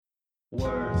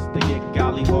Words, they get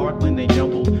golly hard when they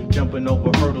jumble, jumping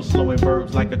over hurdles, slowing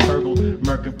verbs like a turtle,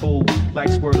 murking fool like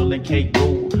Squirtle and Kate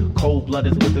Rule,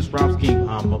 cold-blooded with this rhyme scheme,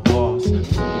 I'm a boss.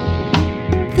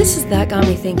 This is That Got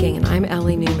Me Thinking, and I'm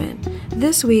Ellie Newman.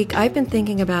 This week, I've been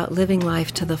thinking about living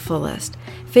life to the fullest,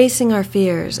 facing our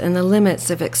fears and the limits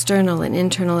of external and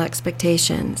internal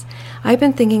expectations. I've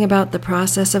been thinking about the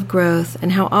process of growth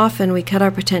and how often we cut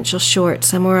our potential short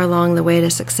somewhere along the way to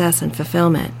success and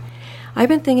fulfillment. I've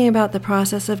been thinking about the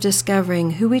process of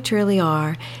discovering who we truly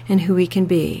are and who we can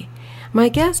be. My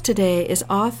guest today is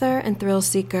author and thrill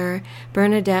seeker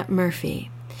Bernadette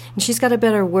Murphy. And she's got a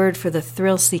better word for the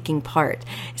thrill-seeking part.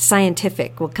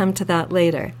 Scientific. We'll come to that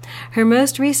later. Her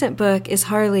most recent book is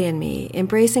Harley and Me,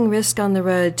 Embracing Risk on the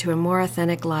Road to a More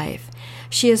Authentic Life.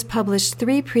 She has published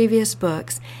 3 previous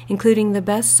books, including the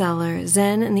bestseller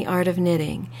Zen and the Art of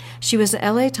Knitting. She was the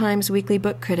LA Times weekly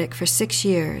book critic for 6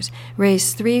 years,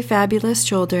 raised 3 fabulous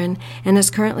children, and is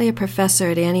currently a professor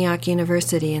at Antioch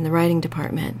University in the writing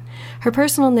department. Her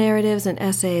personal narratives and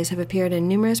essays have appeared in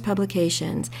numerous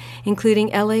publications,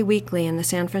 including LA Weekly and the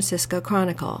San Francisco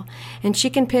Chronicle, and she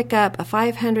can pick up a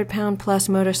 500-pound-plus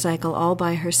motorcycle all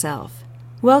by herself.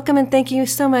 Welcome, and thank you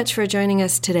so much for joining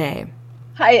us today.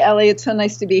 Hi, Ellie. It's so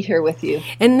nice to be here with you.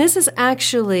 And this is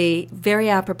actually very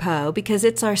apropos because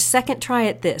it's our second try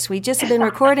at this. We just have been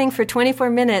recording for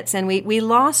 24 minutes and we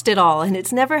lost it all. And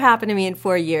it's never happened to me in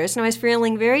 4 years. And I was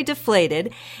feeling very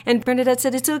deflated. And Bernadette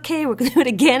said, it's okay. We're going to do it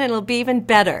again and it'll be even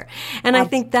better. And Absolutely. I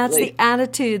think that's the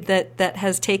attitude that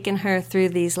has taken her through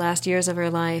these last years of her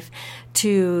life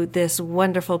to this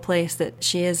wonderful place that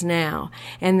she is now,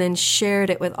 and then shared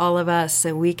it with all of us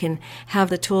so we can have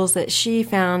the tools that she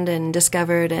found and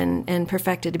discovered and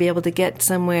perfected to be able to get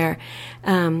somewhere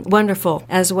wonderful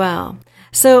as well.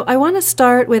 So I want to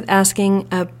start with asking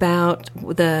about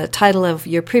the title of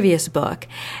your previous book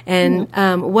and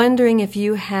wondering if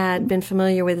you had been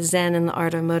familiar with Zen and the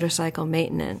Art of Motorcycle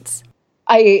Maintenance.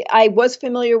 I was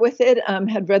familiar with it,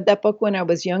 had read that book when I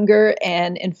was younger,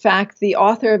 and in fact, the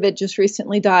author of it just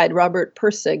recently died, Robert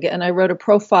Pirsig, and I wrote a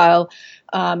profile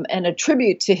and a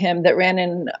tribute to him that ran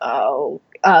in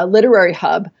Literary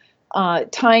Hub,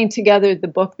 tying together the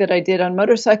book that I did on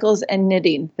motorcycles and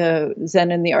knitting, the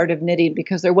Zen and the Art of Knitting,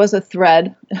 because there was a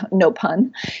thread, no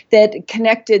pun, that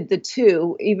connected the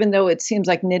two. Even though it seems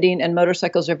like knitting and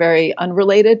motorcycles are very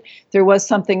unrelated, there was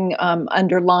something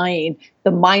underlying the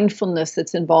mindfulness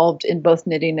that's involved in both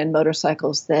knitting and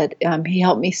motorcycles that he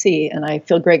helped me see, and I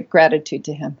feel great gratitude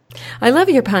to him. I love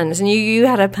your puns, and you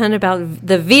had a pun about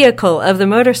the vehicle of the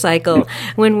motorcycle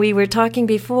when we were talking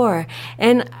before,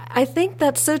 and I think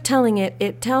that's so telling.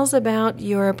 It tells about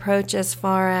your approach as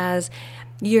far as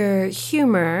your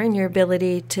humor and your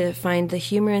ability to find the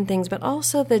humor in things, but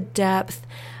also the depth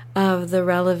of the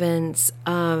relevance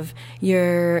of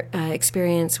your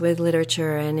experience with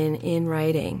literature and in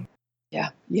writing.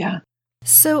 Yeah.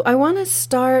 So I want to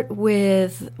start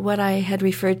with what I had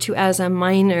referred to as a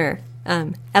minor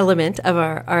element of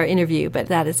our interview, but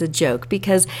that is a joke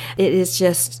because it is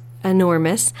just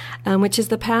enormous, which is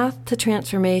the path to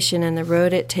transformation and the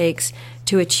road it takes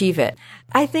to achieve it.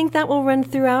 I think that will run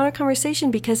throughout our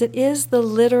conversation because it is the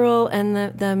literal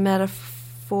and the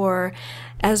metaphor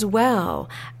as well.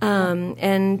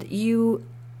 And you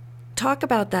talk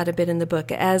about that a bit in the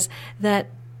book as that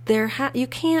you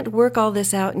can't work all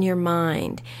this out in your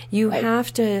mind. You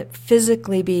have to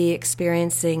physically be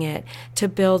experiencing it to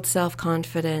build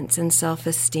self-confidence and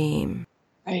self-esteem.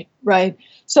 Right.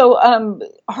 So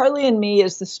Harley and Me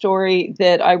is the story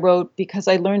that I wrote because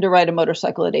I learned to ride a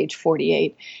motorcycle at age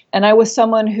 48. And I was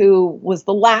someone who was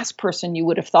the last person you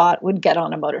would have thought would get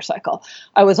on a motorcycle.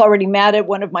 I was already mad at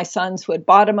one of my sons who had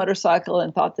bought a motorcycle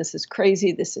and thought, this is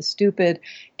crazy, this is stupid.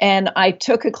 And I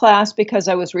took a class because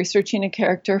I was researching a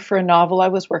character for a novel I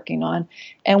was working on.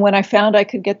 And when I found I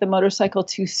could get the motorcycle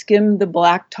to skim the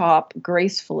blacktop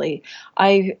gracefully,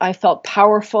 I felt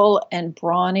powerful and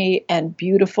brawny and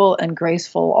beautiful and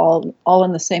graceful all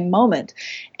in the same moment.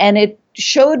 And it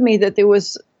showed me that there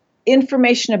was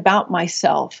information about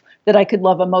myself, that I could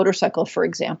love a motorcycle, for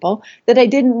example, that I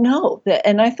didn't know.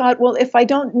 And I thought, well, if I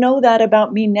don't know that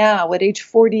about me now at age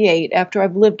 48, after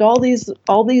I've lived all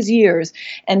these years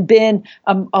and been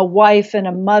a wife and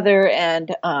a mother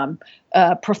and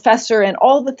a professor and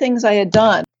all the things I had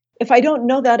done, if I don't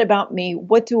know that about me,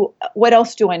 what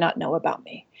else do I not know about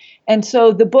me? And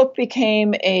so the book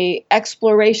became an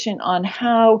exploration on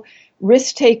how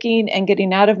risk-taking and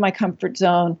getting out of my comfort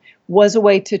zone was a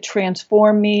way to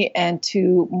transform me and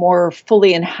to more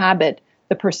fully inhabit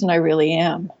the person I really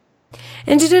am.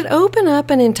 And did it open up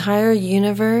an entire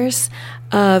universe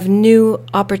of new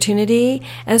opportunity,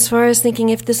 as far as thinking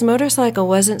if this motorcycle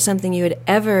wasn't something you had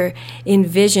ever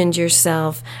envisioned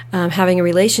yourself having a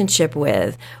relationship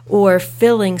with or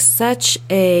filling such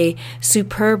a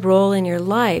superb role in your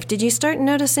life, did you start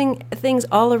noticing things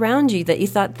all around you that you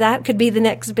thought that could be the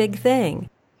next big thing?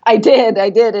 I did.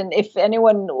 And if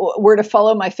anyone were to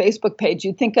follow my Facebook page,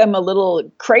 you'd think I'm a little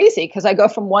crazy because I go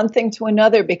from one thing to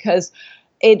another because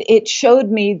it showed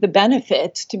me the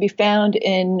benefit to be found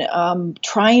in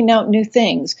trying out new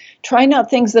things, trying out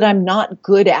things that I'm not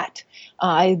good at.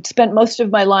 I spent most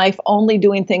of my life only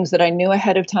doing things that I knew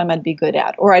ahead of time I'd be good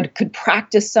at, or I could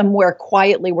practice somewhere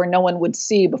quietly where no one would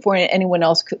see before anyone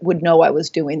else would know I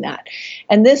was doing that.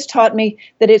 And this taught me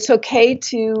that it's okay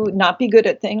to not be good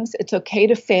at things. It's okay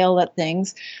to fail at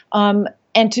things.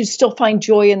 And to still find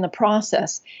joy in the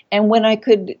process. And when I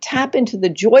could tap into the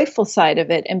joyful side of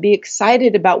it and be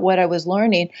excited about what I was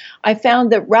learning, I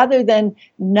found that rather than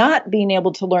not being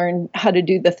able to learn how to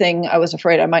do the thing I was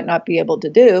afraid I might not be able to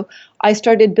do, I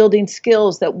started building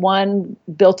skills that one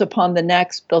built upon the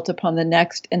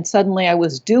next, and suddenly I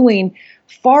was doing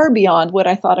far beyond what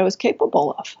I thought I was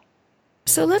capable of.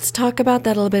 So let's talk about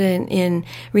that a little bit in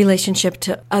relationship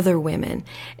to other women,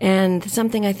 and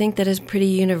something I think that is pretty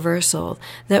universal,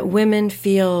 that women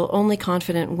feel only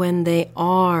confident when they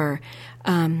are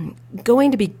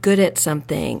going to be good at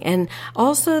something, and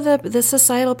also the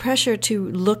societal pressure to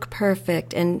look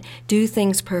perfect and do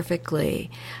things perfectly.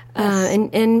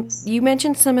 And you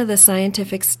mentioned some of the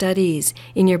scientific studies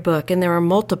in your book, and there are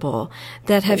multiple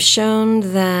that have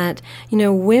shown that,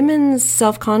 women's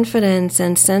self-confidence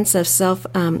and sense of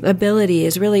self-ability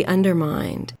is really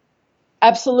undermined.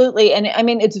 Absolutely. And I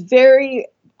mean, it's very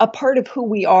a part of who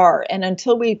we are. And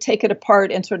until we take it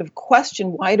apart and sort of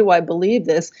question, why do I believe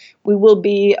this? We will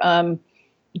be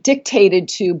dictated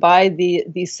to by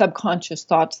these subconscious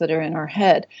thoughts that are in our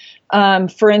head.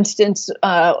 For instance,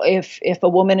 if a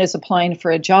woman is applying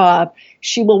for a job,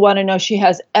 she will want to know she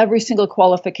has every single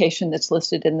qualification that's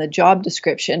listed in the job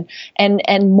description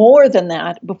and more than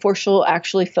that before she'll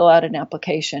actually fill out an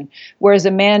application. Whereas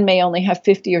a man may only have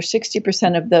 50 or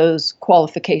 60% of those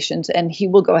qualifications and he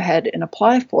will go ahead and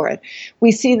apply for it.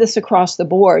 We see this across the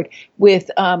board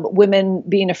with women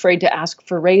being afraid to ask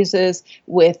for raises,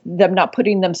 with them not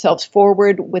putting themselves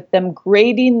forward, with them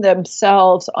grading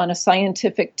themselves on a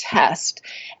scientific test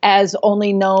as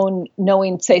only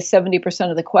knowing, say,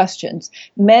 70% of the questions.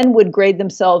 Men would grade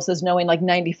themselves as knowing like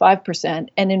 95%,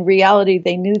 and in reality,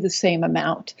 they knew the same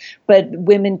amount. But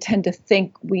women tend to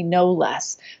think we know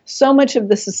less. So much of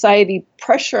the society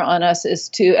pressure on us is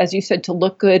to, as you said, to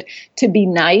look good, to be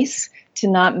nice, to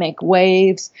not make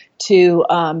waves, to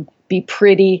be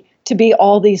pretty, to be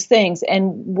all these things.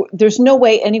 And there's no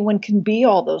way anyone can be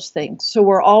all those things. So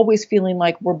we're always feeling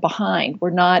like we're behind, we're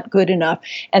not good enough.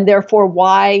 And therefore,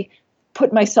 why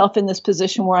put myself in this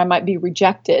position where I might be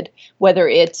rejected, whether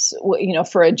it's,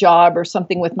 for a job or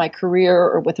something with my career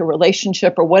or with a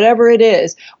relationship or whatever it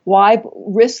is? Why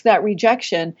risk that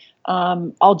rejection?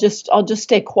 I'll just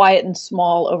stay quiet and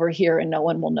small over here and no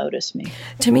one will notice me.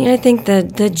 To me, I think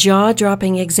that the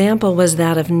jaw-dropping example was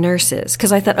that of nurses,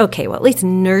 because I thought, okay, well, at least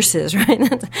nurses,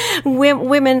 right?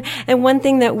 Women, and one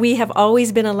thing that we have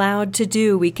always been allowed to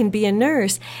do, we can be a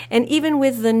nurse. And even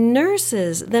with the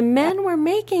nurses, the men were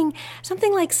making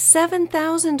something like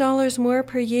 $7,000 more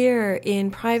per year in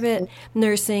private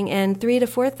nursing and $3,000 to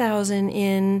 $4,000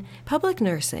 in public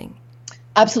nursing.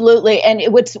 Absolutely. And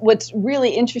what's really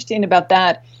interesting about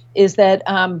that is that,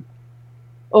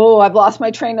 I've lost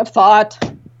my train of thought.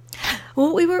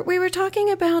 Well, we were talking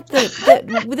about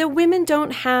the women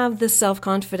don't have the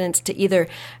self-confidence to either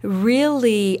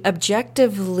really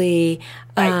objectively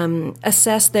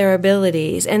assess their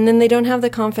abilities, and then they don't have the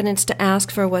confidence to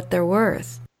ask for what they're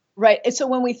worth. Right. So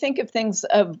when we think of things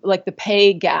of like the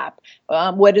pay gap,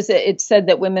 what is it? It's said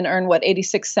that women earn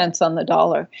 86 cents on the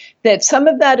dollar. That some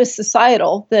of that is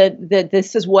societal, that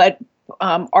this is what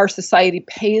our society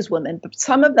pays women, but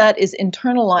some of that is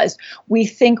internalized. We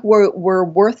think we're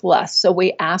worth less, so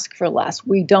we ask for less.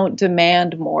 We don't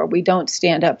demand more. We don't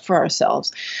stand up for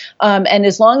ourselves. And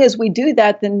as long as we do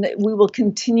that, then we will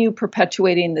continue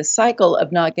perpetuating this cycle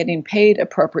of not getting paid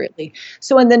appropriately.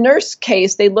 So in the nurse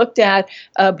case, they looked at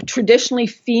a traditionally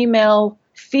female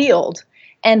field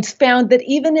and found that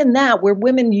even in that, where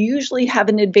women usually have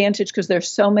an advantage because there's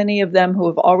so many of them who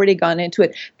have already gone into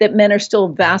it, that men are still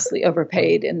vastly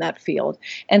overpaid in that field.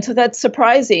 And so that's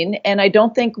surprising. And I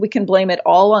don't think we can blame it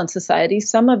all on society.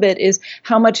 Some of it is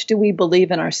how much do we believe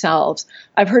in ourselves?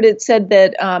 I've heard it said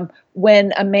that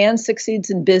when a man succeeds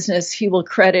in business, he will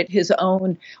credit his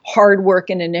own hard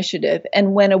work and initiative.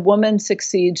 And when a woman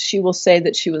succeeds, she will say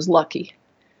that she was lucky.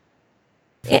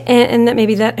 And that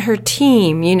maybe that her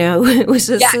team, was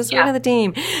just one of the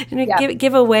team.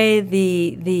 Give away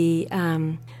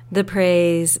the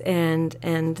praise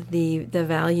and the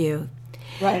value.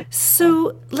 Right.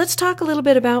 So let's talk a little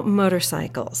bit about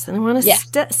motorcycles. And I want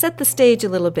to set the stage a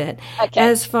little bit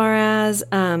as far as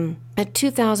a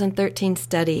 2013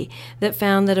 study that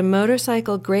found that a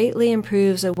motorcycle greatly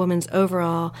improves a woman's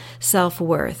overall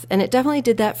self-worth. And it definitely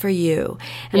did that for you.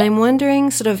 And I'm wondering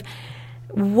sort of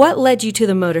what led you to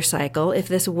the motorcycle, if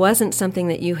this wasn't something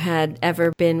that you had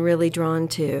ever been really drawn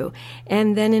to?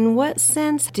 And then in what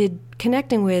sense did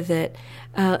connecting with it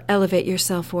elevate your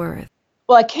self-worth?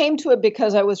 Well, I came to it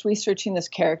because I was researching this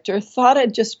character, thought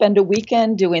I'd just spend a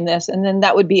weekend doing this, and then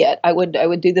that would be it. I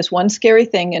would do this one scary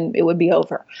thing, and it would be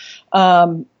over.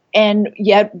 And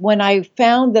yet, when I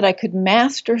found that I could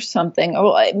master something,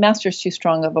 master is too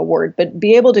strong of a word, but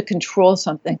be able to control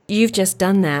something. You've just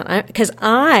done that, because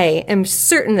I am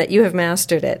certain that you have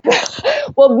mastered it.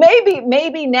 Well,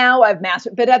 maybe now I've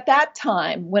mastered, but at that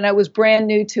time, when I was brand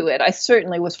new to it, I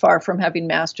certainly was far from having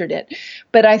mastered it.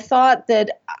 But I thought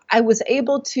that I was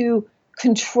able to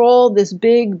control this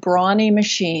big brawny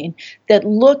machine that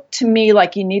looked to me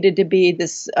like you needed to be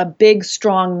a big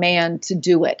strong man to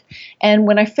do it. And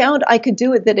when I found I could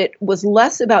do it, that it was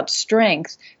less about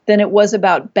strength than it was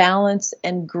about balance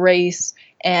and grace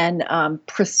and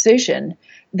precision,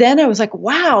 then I was like,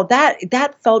 wow,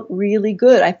 that felt really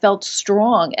good. I felt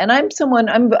strong. And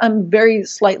I'm very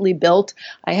slightly built.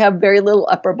 I have very little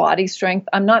upper body strength.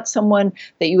 I'm not someone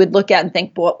that you would look at and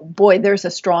think, boy, there's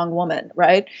a strong woman,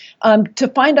 right? To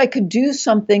find I could do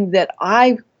something that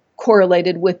I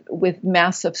correlated with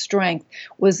massive strength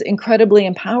was incredibly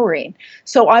empowering.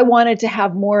 So I wanted to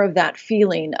have more of that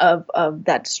feeling of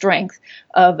that strength,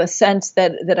 of a sense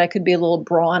that I could be a little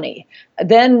brawny.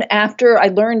 Then after I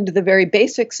learned the very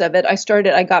basics of it,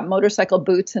 I got motorcycle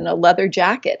boots and a leather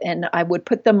jacket, and I would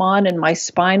put them on and my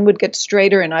spine would get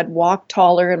straighter and I'd walk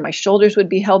taller and my shoulders would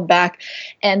be held back.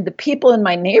 And the people in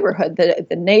my neighborhood,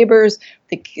 the neighbors,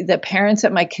 the parents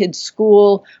at my kids'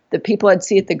 school, the people I'd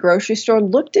see at the grocery store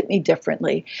looked at me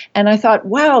differently. And I thought,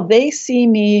 wow, they see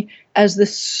me as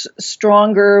this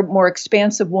stronger, more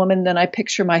expansive woman than I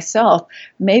picture myself.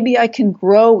 Maybe I can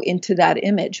grow into that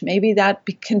image. Maybe that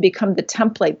can become the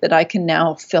template that I can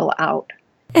now fill out.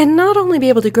 And not only be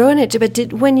able to grow in it,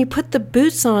 but when you put the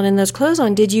boots on and those clothes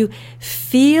on, did you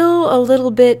feel a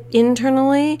little bit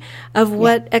internally of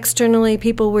what externally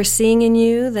people were seeing in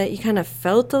you, that you kind of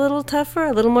felt a little tougher,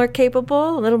 a little more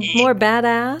capable, a little more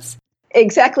badass?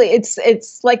 Exactly.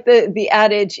 It's like the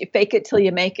adage, you fake it till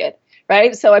you make it.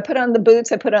 Right. So I put on the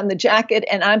boots, I put on the jacket,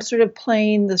 and I'm sort of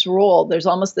playing this role. There's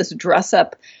almost this dress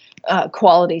up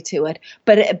quality to it.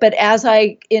 But as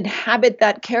I inhabit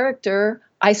that character,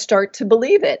 I start to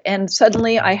believe it. And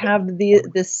suddenly I have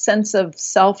this sense of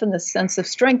self and this sense of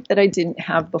strength that I didn't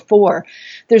have before.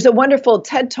 There's a wonderful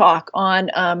TED Talk on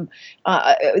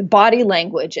body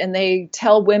language, and they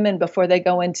tell women before they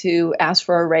go in to ask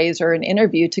for a raise or an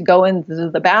interview to go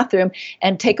into the bathroom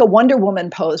and take a Wonder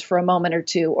Woman pose for a moment or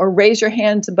two, or raise your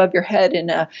hands above your head in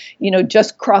a,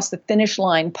 just cross the finish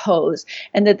line pose.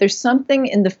 And that there's something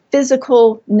in the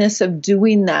physicalness of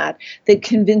doing that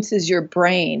convinces your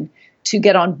brain to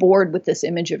get on board with this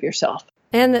image of yourself.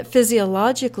 And that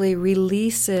physiologically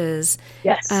releases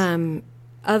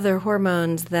other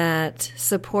hormones that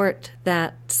support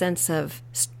that sense of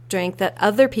strength that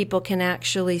other people can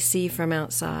actually see from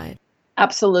outside.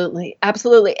 Absolutely.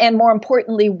 Absolutely. And more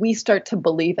importantly, we start to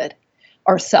believe it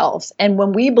ourselves. And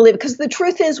when we believe, because the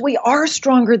truth is we are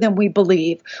stronger than we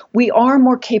believe. We are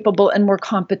more capable and more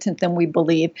competent than we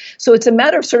believe. So it's a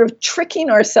matter of sort of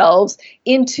tricking ourselves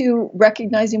into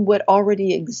recognizing what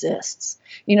already exists.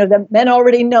 That men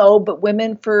already know, but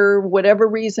women, for whatever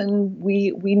reason,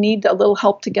 we need a little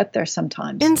help to get there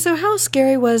sometimes. And so how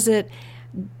scary was it,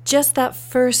 just that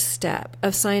first step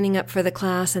of signing up for the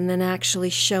class and then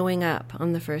actually showing up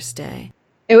on the first day?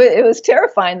 It was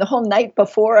terrifying. The whole night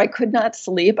before, I could not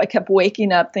sleep. I kept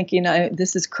waking up thinking,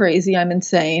 this is crazy. I'm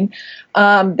insane.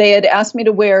 They had asked me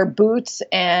to wear boots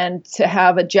and to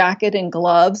have a jacket and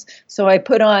gloves. So I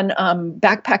put on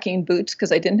backpacking boots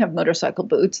because I didn't have motorcycle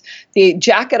boots. The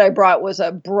jacket I brought was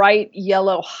a bright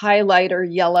yellow, highlighter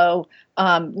yellow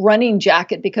running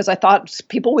jacket because I thought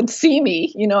people would see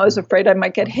me. I was afraid I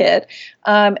might get hit.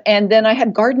 And then I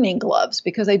had gardening gloves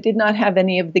because I did not have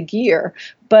any of the gear.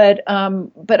 But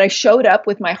I showed up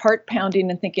with my heart pounding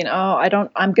and thinking,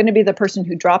 I'm going to be the person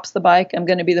who drops the bike. I'm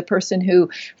going to be the person who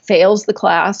fails the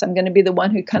class. I'm going to be the one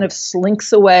who kind of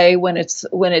slinks away when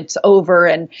it's over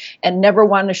and never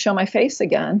want to show my face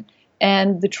again.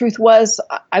 And the truth was,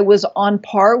 I was on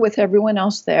par with everyone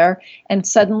else there and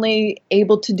suddenly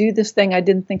able to do this thing I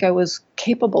didn't think I was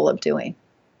capable of doing.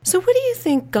 So what do you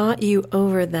think got you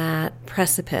over that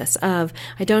precipice of,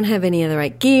 I don't have any of the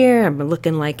right gear, I'm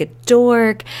looking like a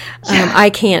dork, I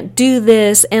can't do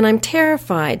this, and I'm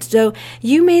terrified. So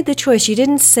you made the choice. You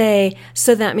didn't say,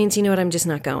 so that means, you know what, I'm just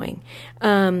not going.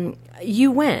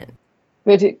 You went.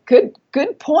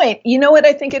 Good point. You know what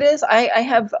I think it is? I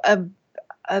have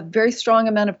a very strong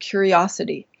amount of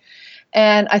curiosity.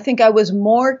 And I think I was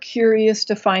more curious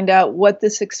to find out what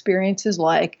this experience is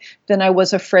like than I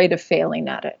was afraid of failing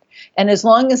at it. And as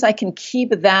long as I can keep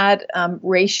that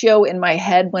ratio in my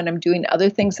head when I'm doing other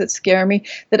things that scare me,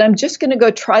 that I'm just going to go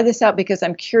try this out because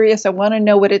I'm curious. I want to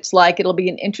know what it's like. It'll be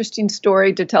an interesting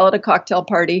story to tell at a cocktail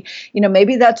party. You know,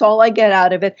 maybe that's all I get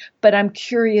out of it, but I'm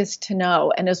curious to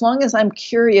know. And as long as I'm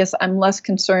curious, I'm less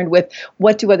concerned with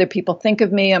what do other people think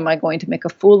of me? Am I going to make a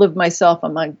fool of myself?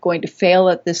 Am I going to fail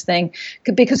at this thing?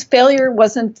 Because failure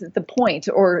wasn't the point,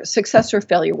 or success or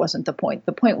failure wasn't the point.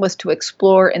 The point was to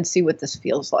explore and see what this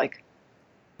feels like.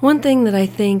 One thing that I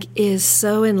think is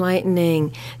so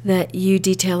enlightening that you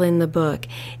detail in the book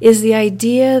is the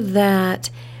idea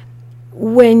that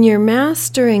when you're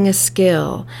mastering a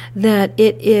skill, that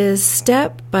it is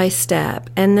step by step,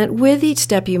 and that with each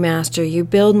step you master, you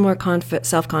build more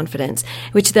self-confidence,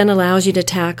 which then allows you to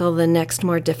tackle the next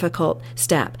more difficult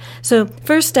step. So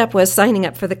first step was signing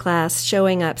up for the class,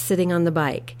 showing up, sitting on the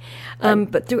bike.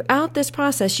 But throughout this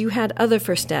process, you had other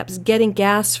first steps, getting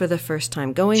gas for the first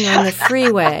time, going on the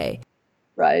freeway.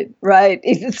 Right.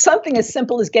 It's something as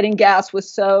simple as getting gas was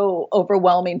so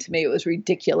overwhelming to me. It was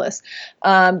ridiculous.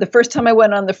 The first time I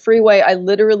went on the freeway, I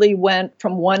literally went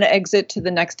from one exit to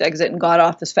the next exit and got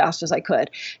off as fast as I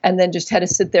could. And then just had to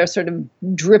sit there sort of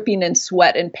dripping in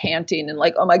sweat and panting and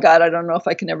like, oh my God, I don't know if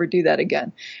I can ever do that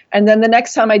again. And then the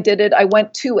next time I did it, I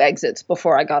went 2 exits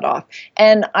before I got off.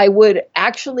 And I would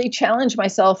actually challenge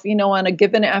myself, you know, on a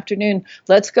given afternoon,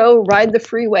 let's go ride the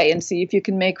freeway and see if you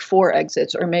can make 4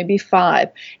 exits or maybe 5.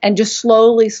 And just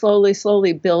slowly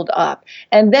build up.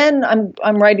 And then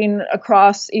I'm riding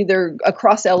either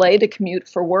across LA to commute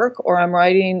for work, or I'm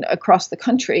riding across the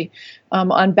country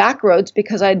on back roads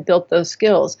because I'd built those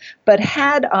skills. But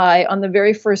had I, on the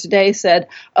very first day, said,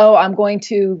 oh, I'm going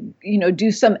to,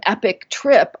 do some epic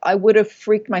trip, I would have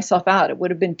freaked myself out. It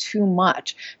would have been too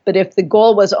much. But if the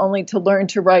goal was only to learn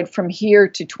to ride from here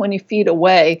to 20 feet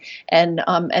away and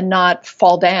not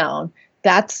fall down,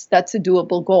 that's a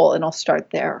doable goal, and I'll start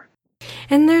there.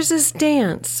 And there's this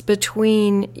dance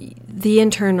between the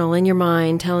internal in your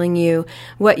mind telling you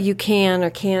what you can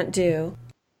or can't do.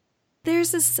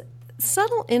 There's this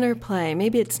subtle interplay.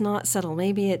 Maybe it's not subtle.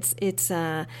 Maybe it's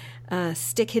a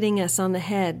stick hitting us on the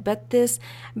head. But this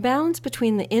balance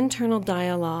between the internal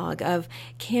dialogue of,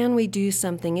 can we do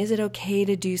something? Is it okay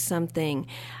to do something?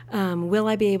 Will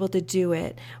I be able to do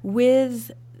it?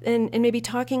 And maybe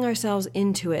talking ourselves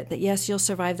into it, that yes, you'll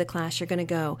survive the class, you're going to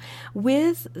go,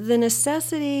 with the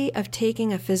necessity of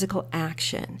taking a physical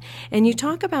action. And you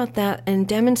talk about that and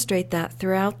demonstrate that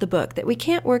throughout the book, that we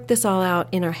can't work this all out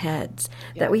in our heads,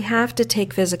 that we have to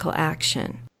take physical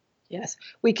action. Yes,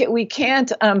 we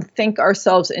can't think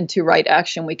ourselves into right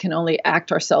action. We can only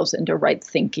act ourselves into right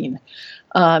thinking.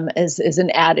 As an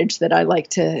adage that I like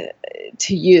to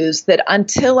use, that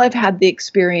until I've had the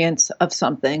experience of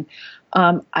something,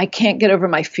 I can't get over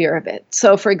my fear of it.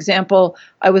 So, for example,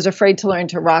 I was afraid to learn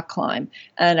to rock climb,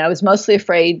 and I was mostly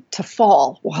afraid to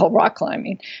fall while rock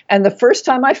climbing. And the first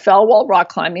time I fell while rock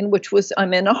climbing, which was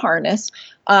I'm in a harness,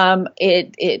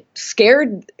 it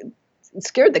scared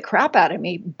the crap out of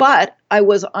me, but I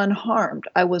was unharmed.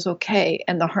 I was okay.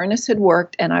 And the harness had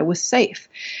worked and I was safe.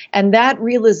 And that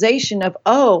realization of,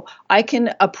 oh, I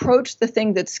can approach the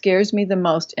thing that scares me the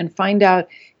most and find out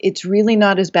it's really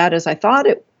not as bad as I thought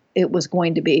it was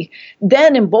going to be,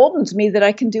 then emboldens me that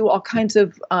I can do all kinds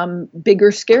of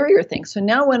bigger, scarier things. So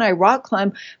now when I rock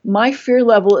climb, my fear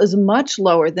level is much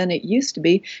lower than it used to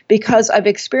be because I've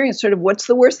experienced sort of what's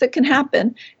the worst that can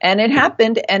happen. And it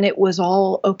happened and it was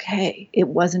all okay. It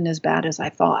wasn't as bad as I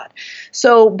thought.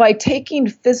 So by taking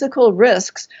physical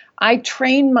risks, I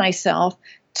train myself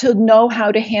to know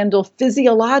how to handle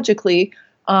physiologically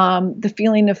the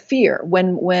feeling of fear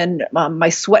when my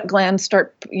sweat glands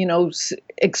start,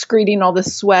 excreting all the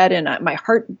sweat and my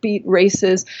heartbeat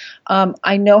races.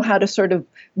 I know how to sort of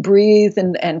breathe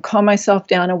and calm myself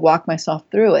down and walk myself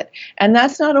through it. And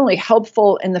that's not only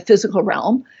helpful in the physical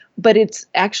realm, but it's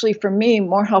actually for me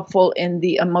more helpful in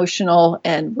the emotional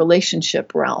and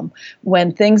relationship realm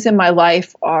when things in my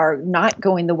life are not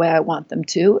going the way I want them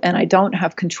to, and I don't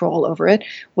have control over it.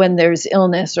 When there's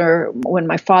illness, or when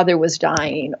my father was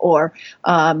dying, or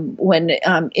when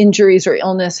injuries or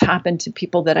illness happen to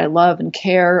people that I love and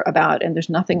care about, and there's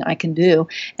nothing I can do,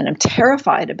 and I'm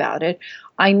terrified about it,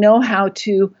 I know how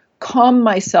to calm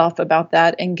myself about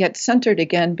that and get centered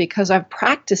again because I've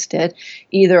practiced it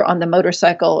either on the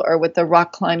motorcycle or with the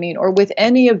rock climbing or with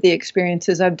any of the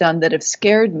experiences I've done that have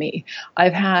scared me.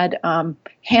 I've had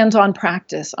hands-on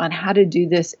practice on how to do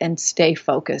this and stay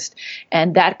focused.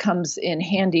 And that comes in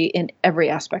handy in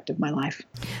every aspect of my life.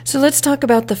 So let's talk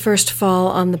about the first fall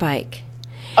on the bike.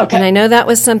 Okay. And I know that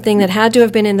was something that had to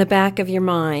have been in the back of your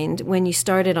mind when you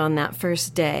started on that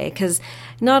first day, because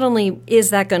not only is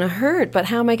that going to hurt, but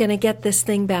how am I going to get this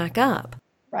thing back up?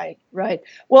 Right, right.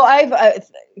 Well,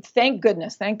 thank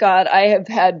goodness, thank God, I have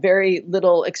had very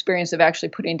little experience of actually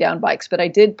putting down bikes, but I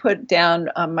did put down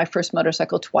my first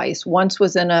motorcycle twice. Once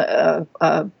was in a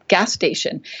gas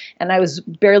station, and I was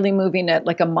barely moving at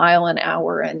like a mile an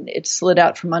hour, and it slid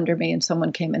out from under me, and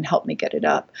someone came and helped me get it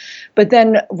up. But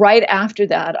then right after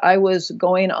that, I was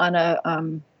going on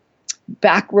a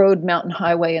back road mountain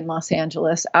highway in Los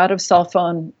Angeles, out of cell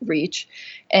phone reach.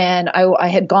 And I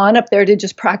had gone up there to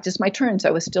just practice my turns. I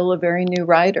was still a very new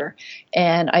rider.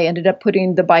 And I ended up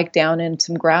putting the bike down in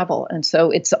some gravel. And so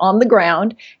it's on the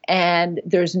ground and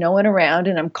there's no one around.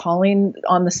 And I'm calling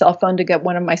on the cell phone to get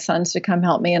one of my sons to come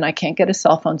help me. And I can't get a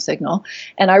cell phone signal.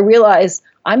 And I realize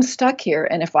I'm stuck here.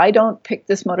 And if I don't pick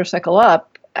this motorcycle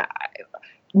up,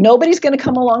 nobody's going to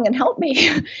come along and help me.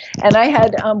 And I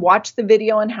had watched the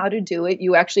video on how to do it.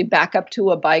 You actually back up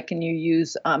to a bike and you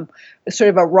use sort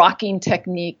of a rocking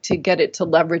technique to get it to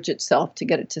leverage itself, to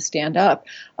get it to stand up.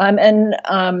 And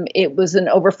it was an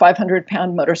over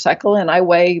 500-pound motorcycle, and I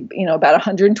weigh, about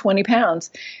 120 pounds.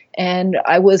 And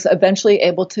I was eventually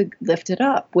able to lift it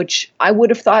up, which I would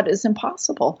have thought is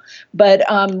impossible. But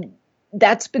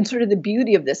that's been sort of the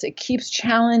beauty of this. It keeps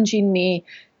challenging me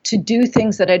to do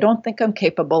things that I don't think I'm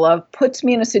capable of, puts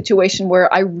me in a situation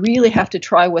where I really have to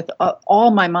try with all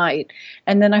my might.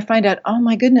 And then I find out, oh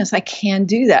my goodness, I can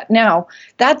do that. Now,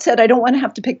 that said, I don't want to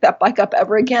have to pick that bike up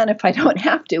ever again if I don't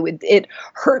have to. It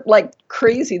hurt like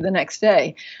crazy the next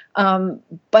day.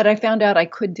 But I found out I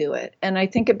could do it. And I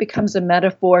think it becomes a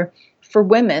metaphor for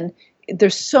women.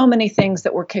 There's so many things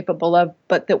that we're capable of,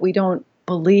 but that we don't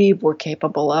believe we're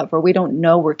capable of, or we don't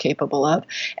know we're capable of.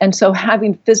 And so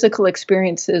having physical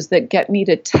experiences that get me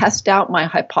to test out my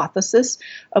hypothesis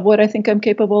of what I think I'm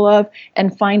capable of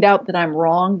and find out that I'm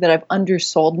wrong, that I've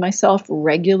undersold myself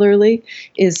regularly,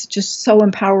 is just so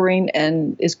empowering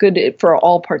and is good for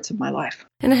all parts of my life.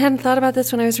 And I hadn't thought about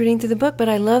this when I was reading through the book, but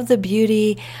I love the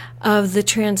beauty of the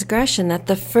transgression, that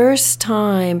the first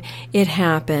time it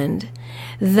happened,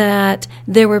 that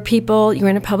there were people, you were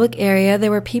in a public area, there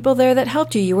were people there that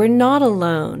helped you. You were not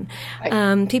alone.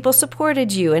 Right. People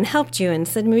supported you and helped you and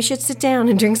said, we should sit down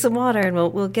and drink some water and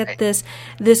we'll get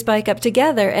this bike up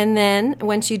together. And then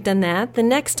once you'd done that, the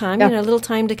next time, a little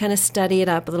time to kind of study it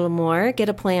up a little more, get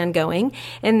a plan going.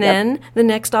 And then the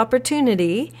next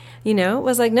opportunity,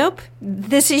 was like, nope,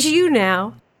 this is you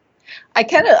now.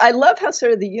 I love how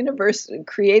sort of the universe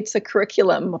creates a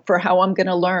curriculum for how I'm going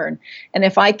to learn. And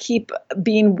if I keep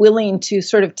being willing to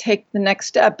sort of take the next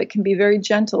step, it can be very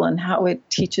gentle in how it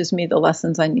teaches me the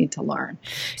lessons I need to learn.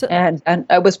 So, and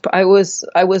I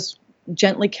was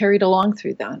gently carried along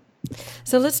through that.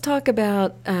 So let's talk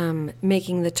about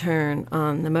making the turn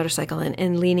on the motorcycle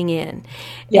and leaning in.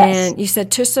 Yes. And you said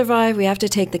to survive, we have to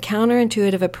take the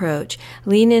counterintuitive approach.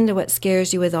 Lean into what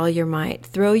scares you with all your might.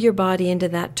 Throw your body into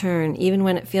that turn, even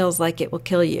when it feels like it will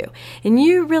kill you. And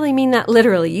you really mean that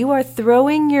literally. You are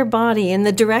throwing your body in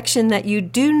the direction that you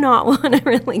do not want to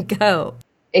really go.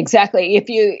 Exactly.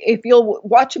 If you'll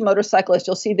watch a motorcyclist,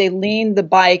 you'll see they lean the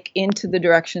bike into the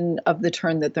direction of the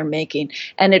turn that they're making.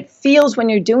 And it feels when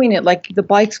you're doing it like the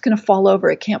bike's going to fall over.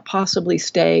 It can't possibly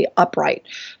stay upright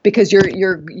because you're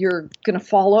going to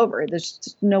fall over. There's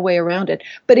just no way around it.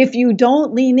 But if you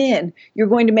don't lean in, you're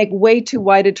going to make way too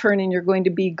wide a turn and you're going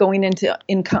to be going into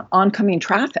oncoming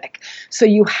traffic. So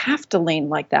you have to lean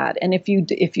like that. And if you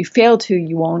fail to,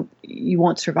 you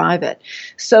won't survive it.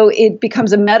 So it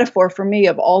becomes a metaphor for me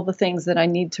of all the things that I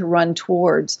need to run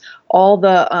towards, all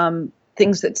the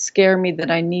things that scare me that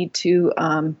I need to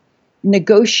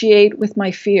negotiate with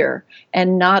my fear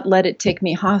and not let it take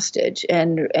me hostage,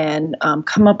 and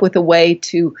come up with a way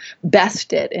to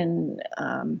best it and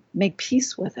make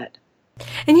peace with it.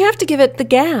 And you have to give it the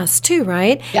gas too,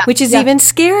 right? Yeah. Which is even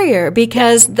scarier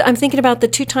because I'm thinking about the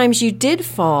 2 times you did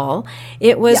fall.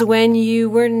 It was when you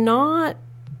were not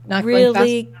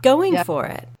really going for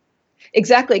it.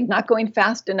 Exactly. Not going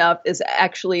fast enough is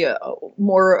actually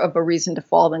more of a reason to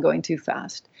fall than going too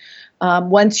fast.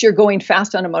 Once you're going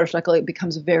fast on a motorcycle, it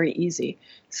becomes very easy.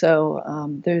 So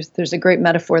there's a great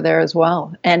metaphor there as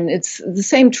well. And it's the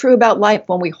same true about life.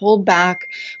 When we hold back,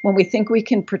 when we think we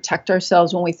can protect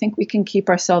ourselves, when we think we can keep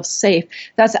ourselves safe,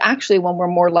 that's actually when we're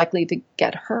more likely to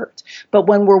get hurt. But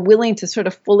when we're willing to sort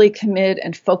of fully commit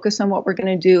and focus on what we're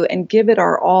going to do and give it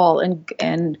our all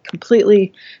and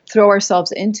completely throw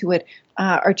ourselves into it,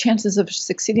 our chances of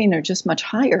succeeding are just much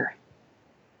higher.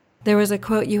 There was a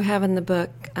quote you have in the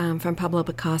book from Pablo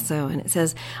Picasso, and it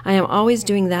says, "I am always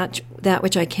doing that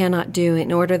which I cannot do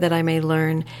in order that I may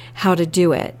learn how to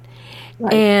do it."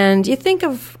 Right. And you think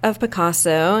of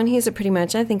Picasso, and he's pretty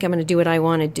much, I think I'm going to do what I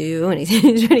want to do, and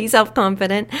he's pretty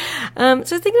self-confident. So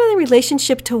thinking of the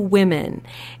relationship to women,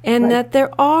 and that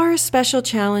there are special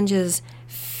challenges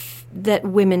that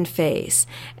women face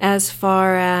as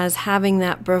far as having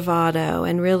that bravado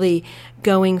and really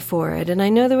going for it. And I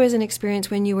know there was an experience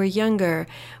when you were younger,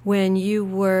 when you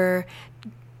were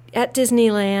at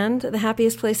Disneyland, the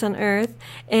happiest place on earth,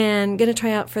 and going to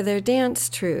try out for their dance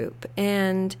troupe.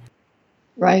 And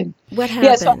what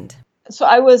happened? So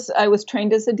I was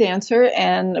trained as a dancer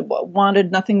and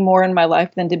wanted nothing more in my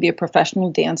life than to be a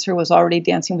professional dancer. Was already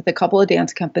dancing with a couple of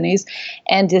dance companies,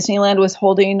 and Disneyland was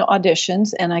holding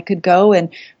auditions, and I could go and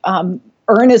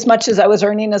earn as much as I was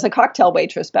earning as a cocktail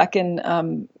waitress back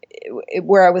in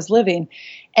where I was living.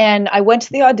 And I went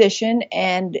to the audition,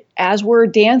 and as we're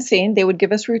dancing, they would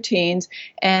give us routines,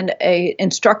 and an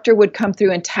instructor would come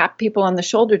through and tap people on the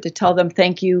shoulder to tell them,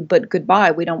 "Thank you, but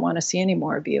goodbye. We don't want to see any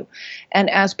more of you." And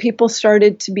as people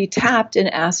started to be tapped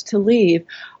and asked to leave,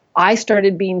 I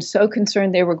started being so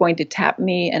concerned they were going to tap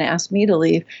me and ask me to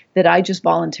leave that I just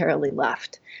voluntarily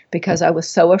left because I was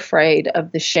so afraid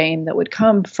of the shame that would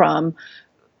come from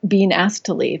being asked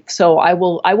to leave. So I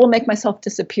will make myself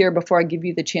disappear before I give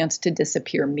you the chance to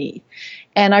disappear me.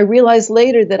 And I realized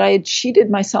later that I had cheated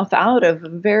myself out of a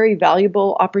very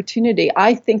valuable opportunity.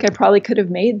 I think I probably could have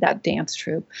made that dance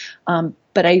troupe,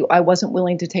 but I wasn't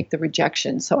willing to take the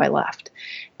rejection, so I left.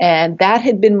 And that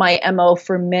had been my MO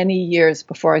for many years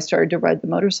before I started to ride the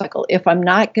motorcycle. If I'm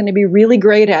not going to be really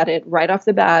great at it right off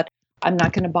the bat, I'm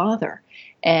not going to bother.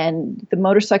 And the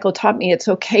motorcycle taught me it's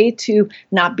okay to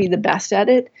not be the best at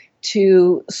it,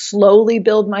 to slowly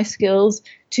build my skills,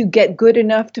 to get good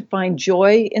enough to find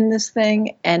joy in this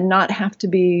thing and not have to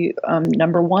be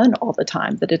number one all the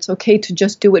time, that it's okay to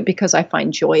just do it because I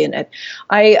find joy in it.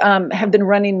 I have been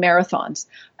running marathons,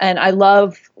 and I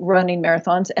love running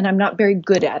marathons, and I'm not very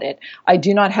good at it. I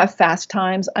do not have fast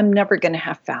times. I'm never going to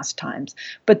have fast times.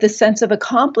 But the sense of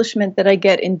accomplishment that I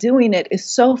get in doing it is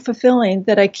so fulfilling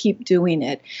that I keep doing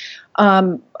it.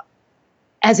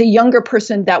 As a younger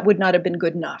person, that would not have been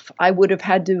good enough. I would have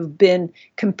had to have been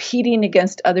competing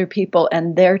against other people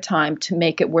and their time to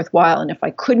make it worthwhile. And if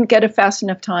I couldn't get a fast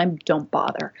enough time, don't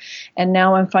bother. And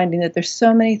now I'm finding that there's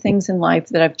so many things in life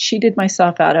that I've cheated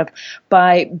myself out of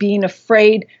by being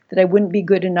afraid that I wouldn't be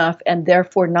good enough and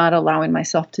therefore not allowing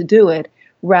myself to do it,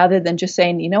 rather than just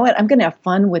saying, you know what, I'm going to have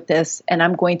fun with this and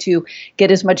I'm going to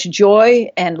get as much joy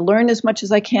and learn as much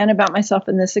as I can about myself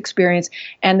in this experience.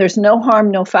 And there's no harm,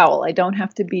 no foul. I don't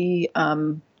have to be,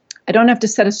 I don't have to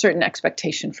set a certain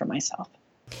expectation for myself.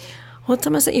 Well, it's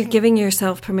almost like you're giving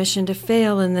yourself permission to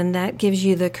fail, and then that gives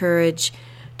you the courage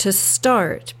to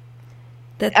start.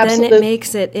 That Absolutely.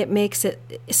 Then it makes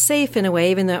it safe in a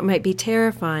way, even though it might be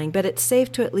terrifying, but it's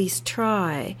safe to at least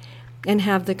try and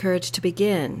have the courage to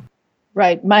begin.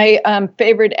 Right. My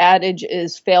favorite adage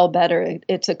is fail better.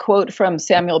 It's a quote from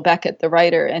Samuel Beckett, the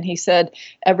writer, and he said,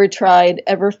 "Ever tried,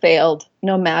 ever failed,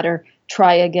 no matter,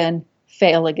 try again,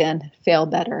 fail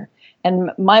better." And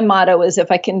my motto is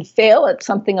if I can fail at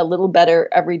something a little better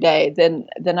every day, then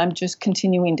I'm just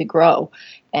continuing to grow.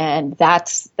 And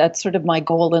that's sort of my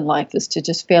goal in life, is to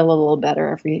just fail a little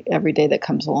better every day that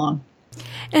comes along.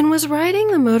 And was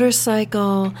riding the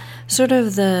motorcycle sort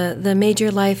of the major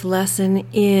life lesson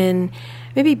in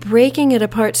maybe breaking it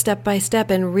apart step by step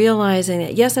and realizing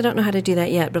that, yes, I don't know how to do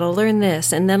that yet, but I'll learn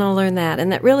this and then I'll learn that.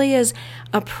 And that really is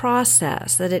a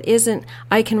process, that it isn't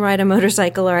I can ride a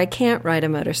motorcycle or I can't ride a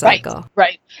motorcycle.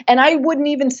 Right. And I wouldn't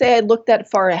even say I looked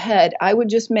that far ahead. I would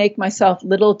just make myself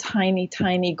little tiny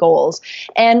goals.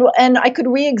 And I could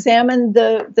re-examine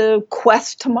the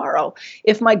quest tomorrow.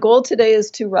 If my goal today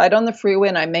is to ride on the freeway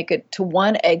and I make it to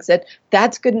one exit,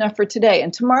 that's good enough for today.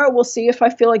 And tomorrow we'll see if I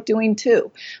feel like doing two.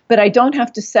 But I don't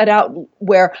have to set out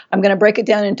where I'm going to break it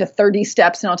down into 30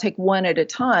 steps and I'll take one at a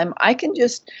time. I can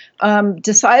just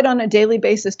decide on a daily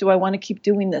basis, do I want to keep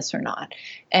doing this or not?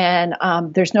 And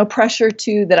there's no pressure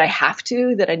that I have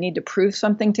to, that I need to prove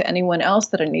something to anyone else,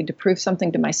 that I need to prove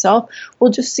something to myself.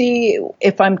 We'll just see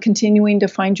if I'm continuing to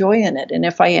find joy in it. And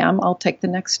if I am, I'll take the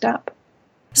next step.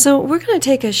 So we're going to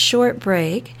take a short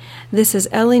break. This is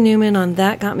Ellie Newman on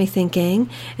That Got Me Thinking,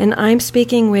 and I'm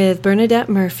speaking with Bernadette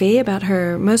Murphy about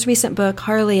her most recent book,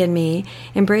 Harley and Me,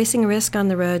 Embracing Risk on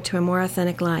the Road to a More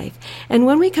Authentic Life. And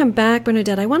when we come back,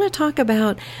 Bernadette, I want to talk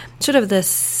about sort of the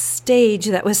stage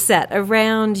that was set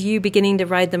around you beginning to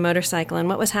ride the motorcycle and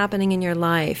what was happening in your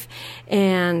life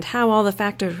and how all the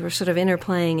factors were sort of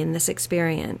interplaying in this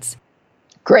experience.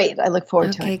 Great. I look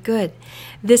forward to it. Okay, good.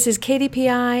 This is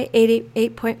KDPI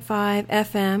 88.5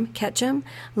 FM, Ketchum,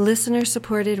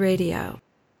 listener-supported radio.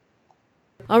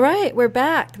 All right, we're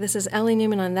back. This is Ellie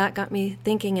Newman on That Got Me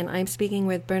Thinking, and I'm speaking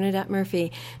with Bernadette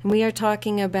Murphy. And we are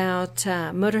talking about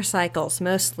motorcycles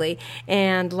mostly,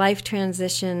 and life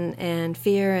transition and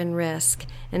fear and risk,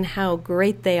 and how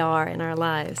great they are in our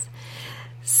lives.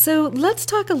 So let's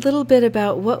talk a little bit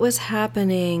about what was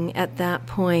happening at that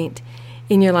point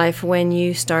in your life when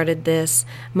you started this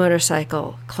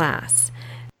motorcycle class.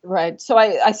 Right. So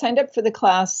I signed up for the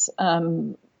class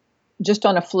just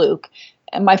on a fluke.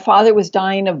 And my father was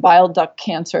dying of bile duct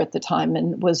cancer at the time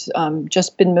and was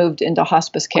just been moved into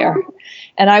hospice care.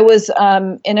 And I was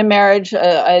in a marriage.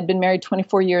 I had been married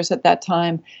 24 years at that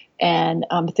time. And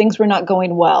things were not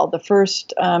going well. The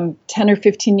first 10 or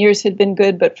 15 years had been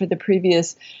good, but for the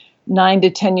previous 9 to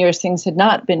 10 years, things had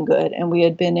not been good. And we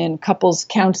had been in couples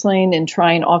counseling and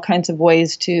trying all kinds of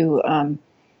ways to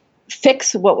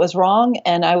fix what was wrong.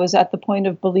 And I was at the point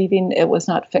of believing it was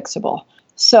not fixable.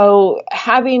 So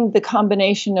having the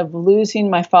combination of losing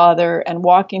my father and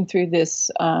walking through this,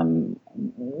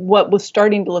 what was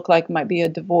starting to look like might be a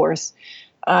divorce,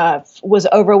 was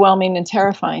overwhelming and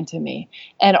terrifying to me.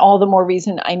 And all the more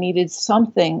reason I needed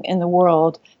something in the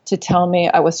world to tell me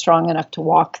I was strong enough to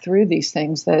walk through these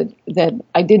things that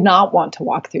I did not want to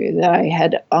walk through, that I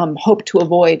had hoped to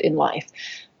avoid in life.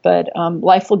 But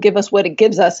life will give us what it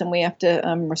gives us, and we have to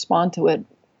respond to it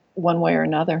one way or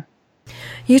another.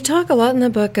 You talk a lot in the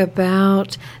book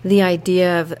about the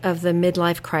idea of the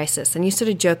midlife crisis, and you sort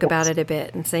of joke about it a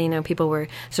bit and say, people were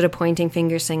sort of pointing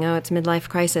fingers saying, oh, it's midlife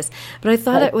crisis. But I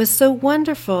thought it was so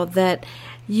wonderful that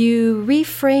you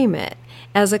reframe it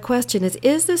as a question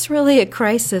is this really a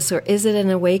crisis or is it an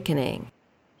awakening?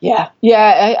 Yeah,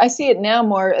 I see it now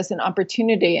more as an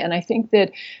opportunity. And I think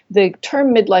that the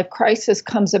term midlife crisis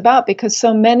comes about because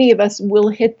so many of us will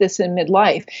hit this in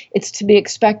midlife. It's to be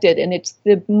expected. And it's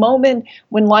the moment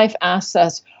when life asks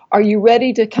us, are you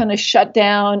ready to kind of shut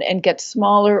down and get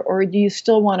smaller, or do you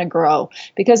still want to grow?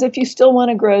 Because if you still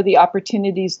want to grow, the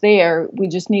opportunity's there. We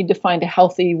just need to find a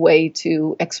healthy way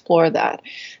to explore that.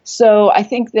 So I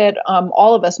think that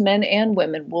all of us, men and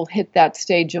women, will hit that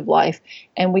stage of life,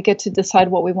 and we get to decide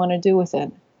what we want to do with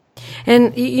it.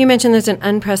 And you mentioned there's an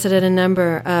unprecedented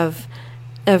number of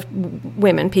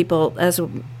women, people as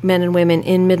men and women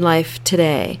in midlife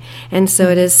today. And so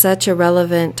it is such a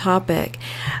relevant topic.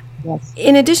 Yes.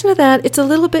 In addition to that, it's a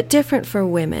little bit different for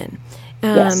women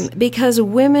because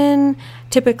women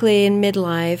typically in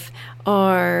midlife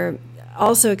are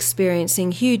also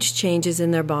experiencing huge changes in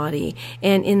their body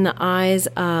and in the eyes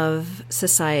of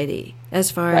society as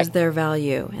far as their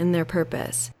value and their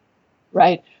purpose.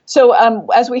 Right. So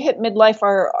as we hit midlife,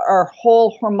 our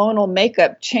whole hormonal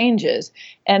makeup changes,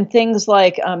 and things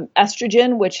like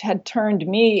estrogen, which had turned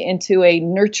me into a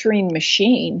nurturing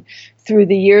machine through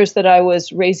the years that I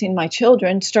was raising my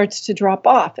children, starts to drop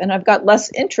off. And I've got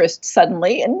less interest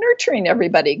suddenly in nurturing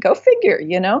everybody. Go figure,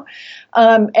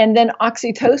 And then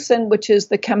oxytocin, which is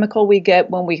the chemical we get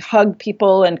when we hug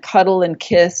people and cuddle and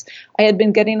kiss. I had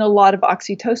been getting a lot of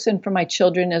oxytocin from my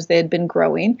children as they had been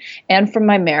growing and from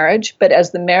my marriage. But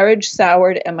as the marriage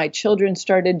soured and my children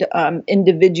started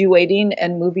individuating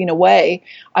and moving away,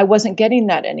 I wasn't getting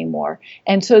that anymore.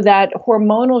 And so that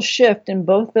hormonal shift in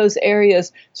both those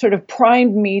areas sort of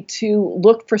primed me to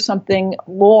look for something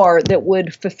more that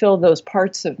would fulfill those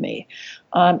parts of me.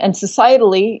 And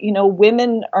societally,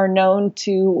 women are known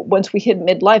to, once we hit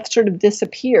midlife, sort of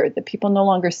disappear, that people no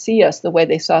longer see us the way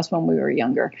they saw us when we were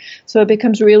younger. So it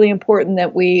becomes really important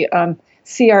that we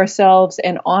see ourselves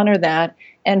and honor that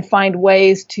and find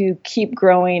ways to keep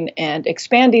growing and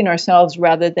expanding ourselves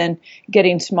rather than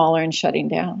getting smaller and shutting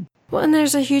down. Well, and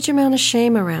there's a huge amount of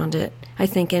shame around it, I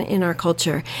think, in our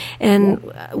culture.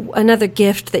 And another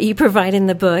gift that you provide in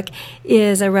the book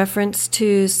is a reference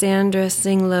to Sandra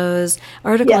Singlow's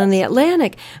article in The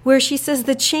Atlantic, where she says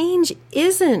the change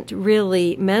isn't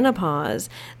really menopause.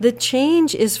 The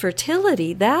change is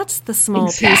fertility. That's the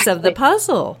small piece of the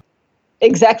puzzle.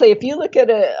 Exactly. If you look at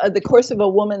the course of a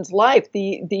woman's life,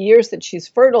 the years that she's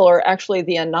fertile are actually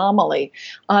the anomaly.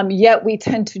 Yet we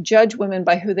tend to judge women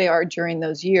by who they are during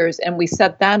those years, and we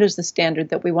set that as the standard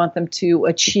that we want them to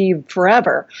achieve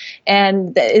forever.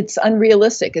 And it's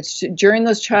unrealistic. It's during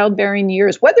those childbearing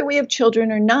years, whether we have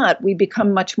children or not, we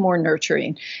become much more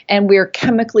nurturing, and we're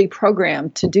chemically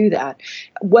programmed to do that.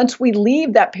 Once we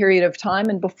leave that period of time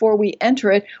and before we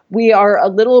enter it, we are a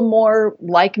little more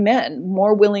like men,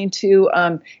 more willing to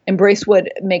embrace what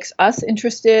makes us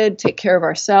interested, take care of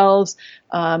ourselves,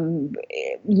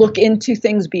 look into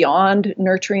things beyond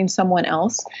nurturing someone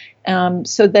else.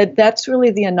 So that's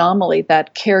really the anomaly,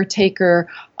 that caretaker,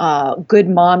 good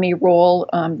mommy role.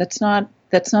 That's not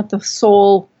the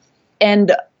sole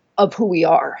end of who we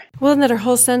are. Well, and that our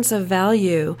whole sense of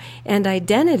value and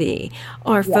identity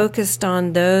are focused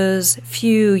on those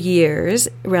few years,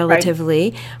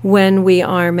 relatively, when we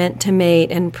are meant to mate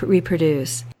and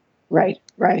reproduce. Right.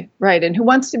 And who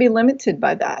wants to be limited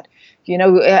by that?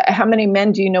 How many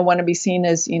men do you know want to be seen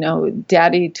as,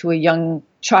 daddy to a young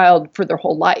child for their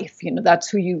whole life? That's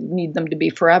who you need them to be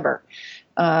forever.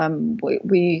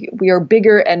 We are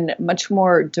bigger and much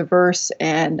more diverse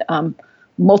and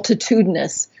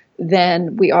multitudinous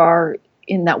than we are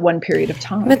in that one period of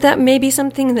time. But that may be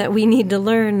something that we need to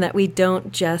learn, that we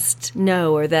don't just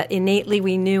know, or that innately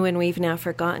we knew and we've now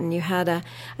forgotten. You had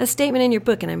a statement in your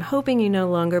book, and I'm hoping you no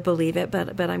longer believe it,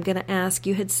 but I'm going to ask.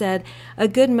 You had said, a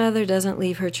good mother doesn't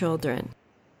leave her children.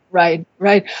 Right.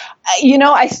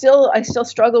 I still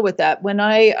struggle with that. When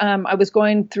I was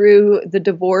going through the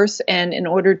divorce, and in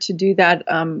order to do that,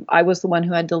 I was the one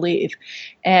who had to leave.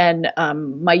 And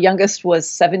my youngest was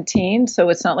 17, so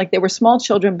it's not like they were small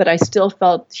children, but I still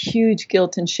felt huge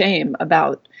guilt and shame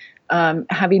about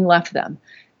having left them.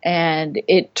 And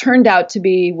it turned out to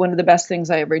be one of the best things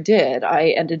I ever did.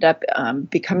 I ended up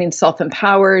becoming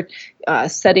self-empowered,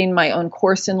 setting my own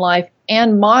course in life,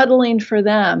 and modeling for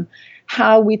them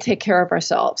how we take care of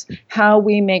ourselves, how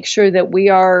we make sure that we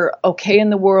are okay in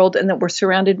the world and that we're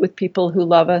surrounded with people who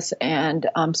love us and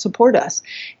support us.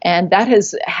 And that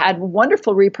has had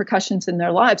wonderful repercussions in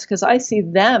their lives, because I see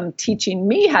them teaching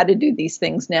me how to do these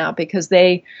things now, because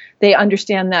they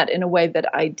understand that in a way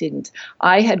that I didn't.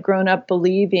 I had grown up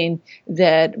believing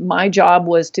that my job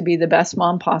was to be the best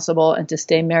mom possible and to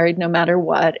stay married no matter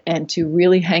what, and to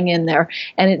really hang in there,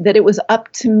 and that it was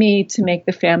up to me to make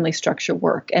the family structure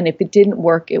work. And if it didn't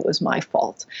work, it was my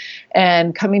fault.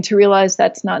 And coming to realize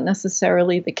that's not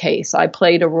necessarily the case. I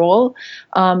played a role,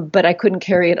 but I couldn't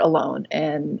carry it alone.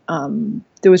 And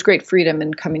there was great freedom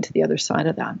in coming to the other side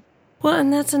of that. Well,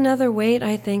 and that's another weight,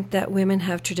 I think, that women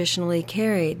have traditionally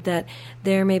carried, that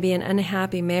there may be an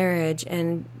unhappy marriage,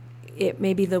 and it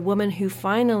may be the woman who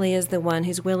finally is the one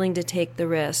who's willing to take the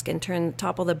risk and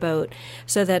topple the boat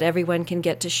so that everyone can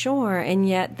get to shore, and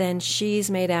yet then she's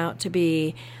made out to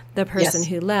be the person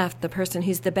who left, the person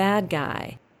who's the bad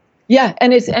guy. Yeah,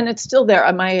 and it's still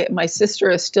there. My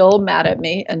sister is still mad at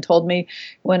me and told me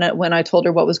when I told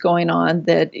her what was going on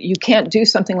that you can't do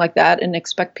something like that and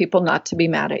expect people not to be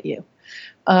mad at you.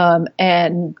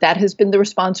 And that has been the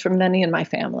response from many in my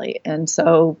family. And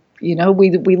so,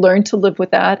 we learn to live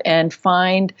with that and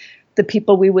find the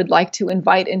people we would like to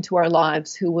invite into our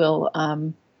lives who will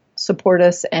support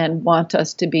us and want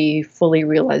us to be fully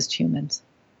realized humans.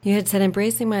 You had said,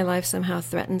 embracing my life somehow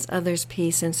threatens others'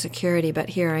 peace and security, but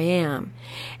here I am.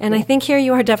 And I think here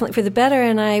you are definitely for the better,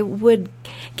 and I would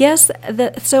guess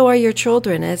that so are your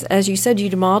children. As you said,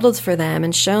 you'd modeled for them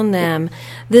and shown them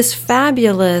this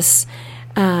fabulous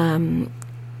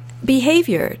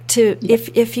behavior to,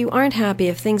 if you aren't happy,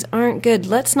 if things aren't good,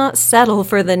 let's not settle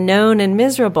for the known and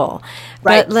miserable,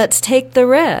 but let's take the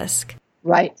risk.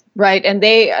 Right. And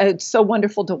it's so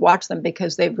wonderful to watch them,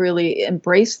 because they've really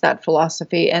embraced that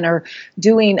philosophy and are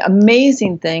doing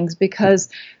amazing things, because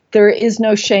there is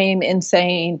no shame in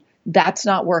saying, that's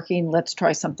not working, let's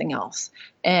try something else.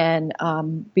 And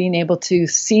being able to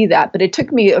see that. But it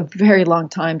took me a very long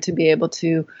time to be able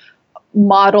to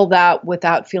model that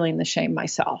without feeling the shame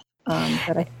myself.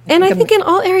 I think in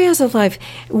all areas of life,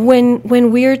 when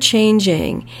we're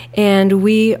changing and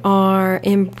we are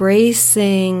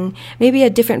embracing maybe a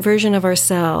different version of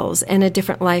ourselves and a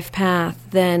different life path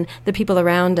than the people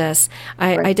around us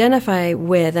identify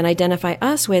with and identify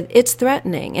us with, it's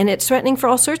threatening. And it's threatening for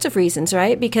all sorts of reasons,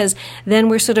 right? Because then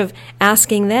we're sort of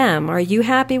asking them, are you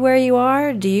happy where you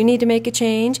are? Do you need to make a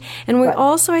change? And we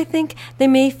also, I think, they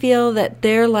may feel that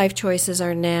their life choices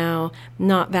are now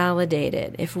not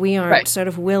validated if we aren't sort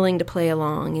of willing to play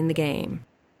along in the game.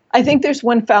 I think there's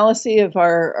one fallacy of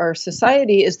our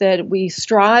society is that we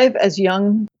strive as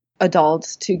young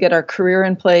adults to get our career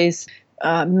in place,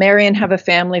 marry and have a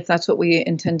family if that's what we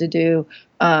intend to do,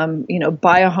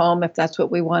 buy a home if that's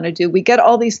what we want to do. We get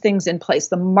all these things in place,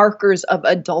 the markers of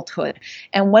adulthood.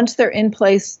 And once they're in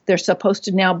place, they're supposed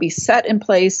to now be set in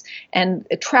place and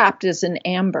trapped as an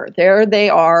amber. There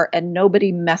they are, and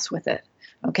nobody mess with it.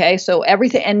 Okay, so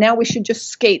everything, and now we should just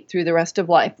skate through the rest of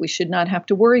life. We should not have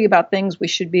to worry about things. We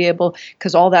should be able,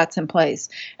 because all that's in place.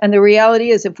 And the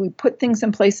reality is if we put things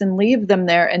in place and leave them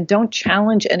there and don't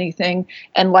challenge anything,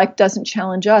 and life doesn't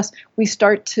challenge us, we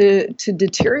start to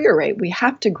deteriorate. We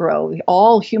have to grow.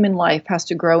 All human life has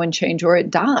to grow and change or it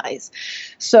dies.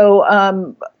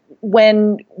 So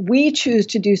when we choose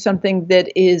to do something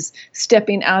that is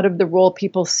stepping out of the role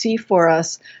people see for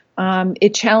us,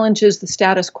 it challenges the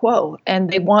status quo, and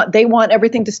they want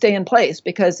everything to stay in place,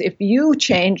 because if you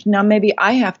change, now maybe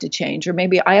I have to change, or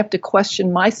maybe I have to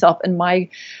question myself and my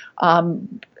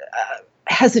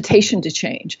hesitation to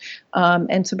change.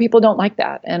 And so people don't like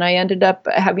that. And I ended up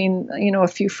having, a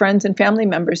few friends and family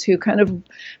members who kind of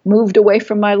moved away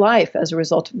from my life as a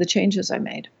result of the changes I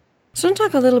made. So I want to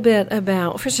talk a little bit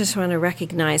about, first I just want to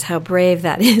recognize how brave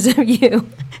that is of you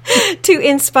to,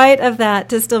 in spite of that,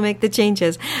 to still make the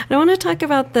changes. And I want to talk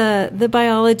about the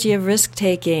biology of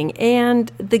risk-taking and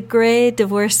the Gray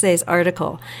Divorcees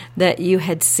article that you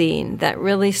had seen that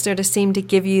really sort of seemed to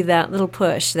give you that little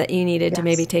push that you needed to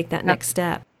maybe take that next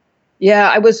step.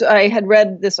 Yeah, I had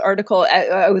read this article.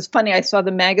 It was funny. I saw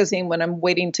the magazine when I'm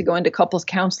waiting to go into couples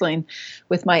counseling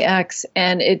with my ex,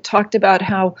 and it talked about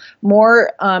how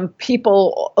more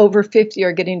people over 50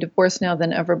 are getting divorced now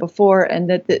than ever before, and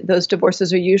that those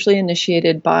divorces are usually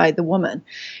initiated by the woman,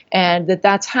 and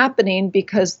that's happening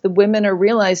because the women are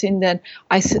realizing that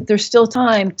there's still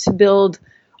time to build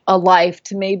a life,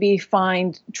 to maybe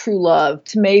find true love,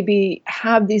 to maybe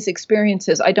have these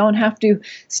experiences. I don't have to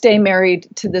stay married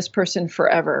to this person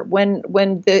forever. When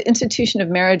the institution of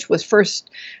marriage was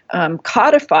first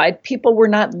codified, people were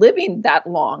not living that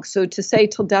long. So to say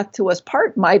till death do us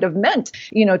part might have meant,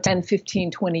 10, 15,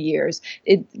 20 years.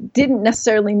 It didn't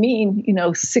necessarily mean,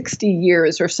 60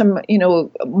 years or some,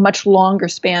 much longer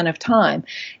span of time.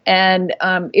 And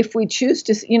if we choose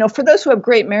to, for those who have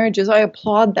great marriages, I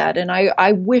applaud that. And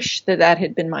I wish that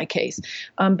had been my case,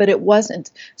 but it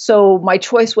wasn't. So my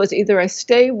choice was either I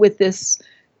stay with this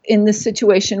in this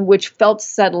situation, which felt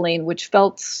settling, which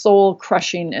felt soul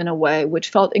crushing in a way, which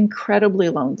felt incredibly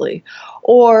lonely,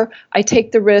 or I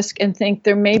take the risk and think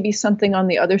there may be something on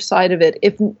the other side of it.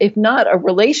 If not a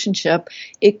relationship,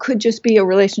 it could just be a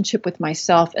relationship with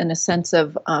myself and a sense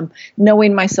of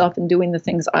knowing myself and doing the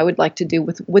things I would like to do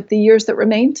with the years that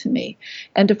remain to me,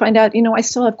 and to find out, I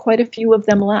still have quite a few of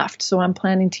them left, so I'm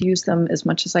planning to use them as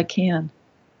much as I can.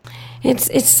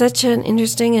 It's such an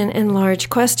interesting and large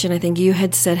question. I think you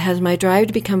had said, has my drive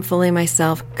to become fully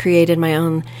myself created my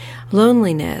own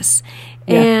loneliness?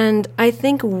 Yeah. And I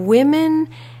think women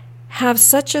have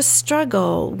such a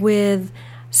struggle with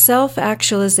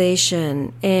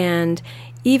self-actualization and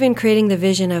even creating the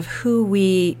vision of who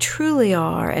we truly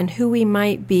are and who we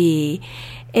might be,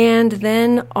 and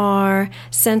then our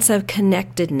sense of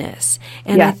connectedness.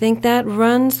 And I think that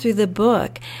runs through the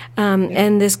book.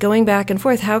 And this going back and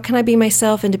forth, how can I be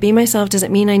myself? And to be myself, does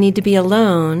it mean I need to be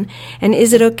alone? And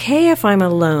is it okay if I'm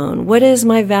alone? What is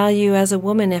my value as a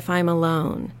woman if I'm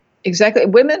alone? Exactly.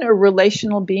 Women are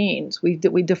relational beings. We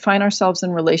define ourselves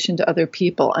in relation to other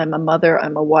people. I'm a mother.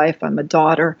 I'm a wife. I'm a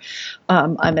daughter.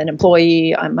 I'm an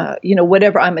employee. I'm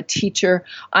whatever. I'm a teacher.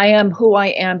 I am who I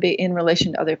am in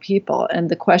relation to other people. And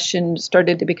the question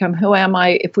started to become, who am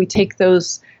I if we take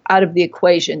those out of the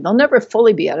equation? They'll never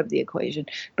fully be out of the equation,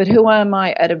 but who am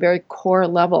I at a very core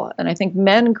level? And I think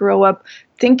men grow up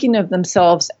thinking of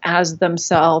themselves as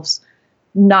themselves,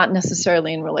 not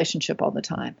necessarily in relationship all the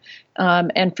time.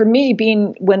 And for me,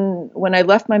 when I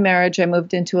left my marriage, I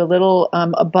moved into a little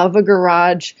above a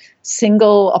garage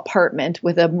single apartment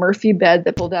with a Murphy bed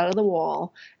that pulled out of the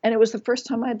wall. And it was the first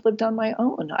time I'd lived on my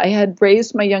own. I had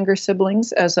raised my younger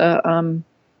siblings as a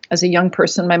As a young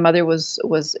person, my mother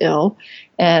was ill,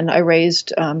 and I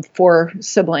raised 4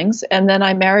 siblings, and then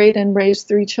I married and raised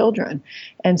 3 children.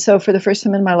 And so for the first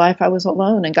time in my life, I was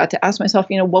alone and got to ask myself,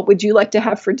 what would you like to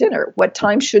have for dinner? What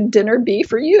time should dinner be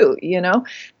for you?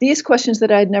 These questions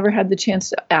that I had never had the chance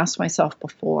to ask myself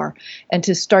before, and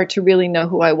to start to really know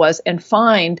who I was and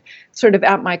find sort of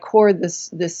at my core this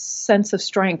sense of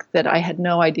strength that I had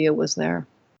no idea was there.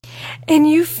 And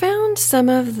you found some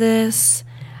of this,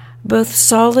 both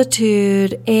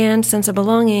solitude and sense of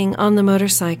belonging, on the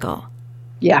motorcycle.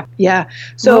 Yeah.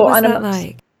 So what was that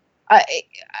like?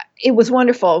 It was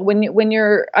wonderful.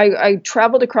 I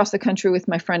traveled across the country with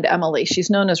my friend Emily. She's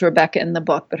known as Rebecca in the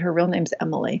book, but her real name's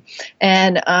Emily.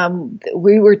 And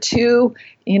we were 2,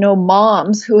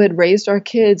 moms who had raised our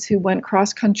kids, who went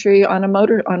cross country on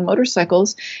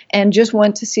motorcycles and just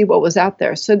went to see what was out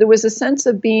there. So there was a sense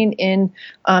of being in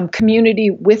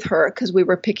community with her, because we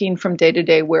were picking from day to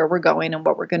day where we're going and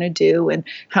what we're going to do and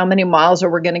how many miles are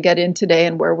we going to get in today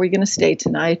and where are we going to stay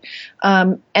tonight.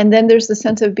 And then there's the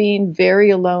sense of being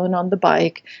very alone on the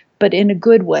bike, but in a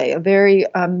good way, a very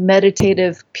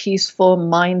meditative, peaceful,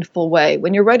 mindful way.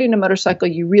 When you're riding a motorcycle,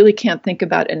 you really can't think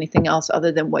about anything else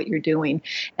other than what you're doing.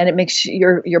 And it makes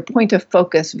your point of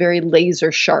focus very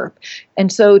laser sharp.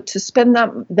 And so to spend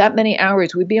that many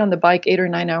hours, we'd be on the bike 8 or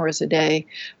 9 hours a day,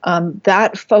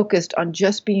 that focused on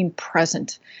just being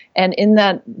present. And in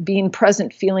that being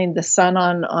present, feeling the sun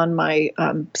on my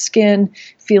skin,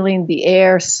 feeling the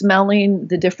air, smelling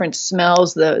the different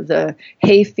smells, the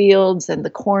hay fields and the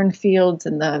corn fields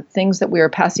and the things that we were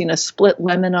passing. A split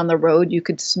lemon on the road, you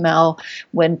could smell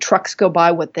when trucks go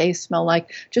by, what they smell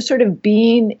like. Just sort of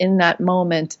being in that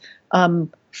moment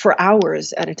for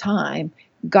hours at a time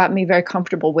got me very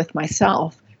comfortable with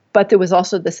myself. But there was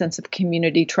also the sense of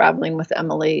community traveling with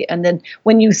Emily. And then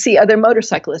when you see other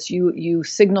motorcyclists, you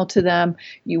signal to them,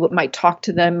 you might talk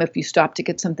to them if you stop to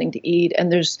get something to eat.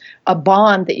 And there's a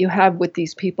bond that you have with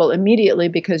these people immediately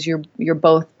because you're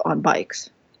both on bikes.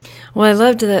 Well, I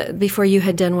loved that before you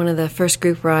had done one of the first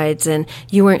group rides and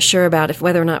you weren't sure about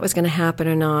whether or not it was going to happen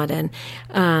or not. And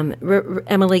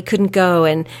Emily couldn't go.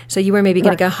 And so you were maybe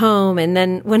going to go home. And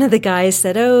then one of the guys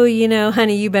said, "Oh,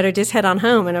 honey, you better just head on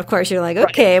home." And of course you're like,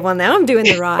 okay, well now I'm doing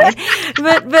the ride.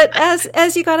 but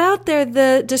as you got out there,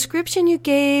 the description you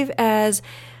gave as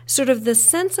sort of the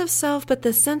sense of self, but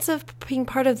the sense of being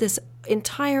part of this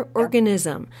entire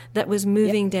organism that was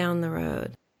moving down the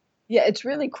road. Yeah, it's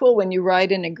really cool when you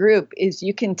ride in a group is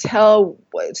you can tell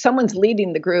someone's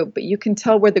leading the group, but you can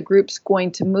tell where the group's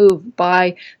going to move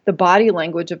by the body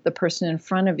language of the person in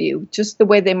front of you. Just the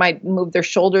way they might move their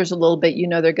shoulders a little bit,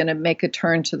 they're going to make a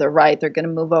turn to the right. They're going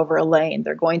to move over a lane.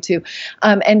 They're going to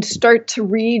and start to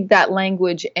read that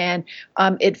language. And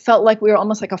it felt like we were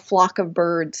almost like a flock of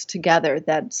birds together,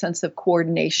 that sense of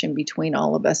coordination between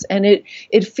all of us. And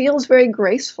it feels very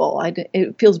graceful.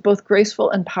 It feels both graceful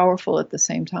and powerful at the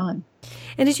same time.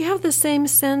 And did you have the same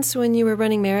sense when you were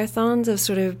running marathons of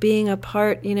sort of being a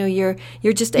part, you're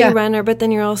just a runner, but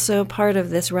then you're also part of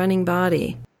this running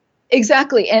body?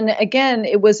 Exactly. And again,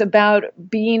 it was about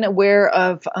being aware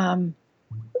of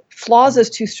flaws is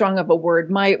too strong of a word.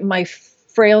 My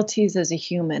frailties as a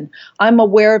human. I'm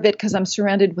aware of it because I'm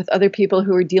surrounded with other people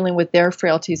who are dealing with their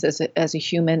frailties as a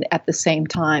human at the same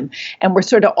time. And we're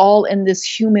sort of all in this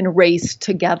human race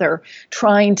together,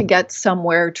 trying to get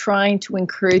somewhere, trying to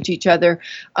encourage each other,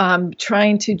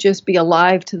 trying to just be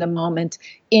alive to the moment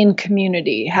in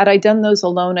community. Had I done those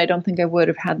alone, I don't think I would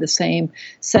have had the same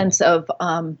sense of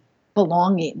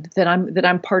belonging, that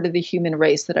I'm part of the human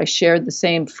race, that I shared the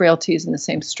same frailties and the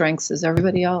same strengths as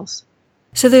everybody else.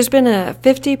 So there's been a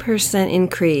 50%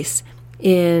 increase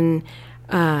in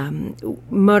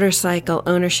motorcycle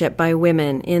ownership by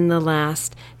women in the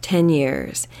last 10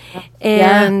 years.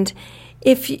 And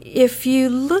if you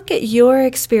look at your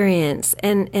experience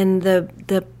and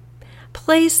the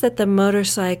place that the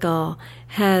motorcycle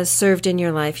has served in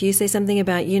your life, you say something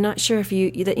about you're not sure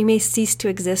that you may cease to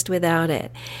exist without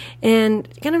it. And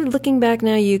kind of looking back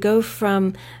now, you go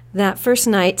from that first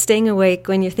night, staying awake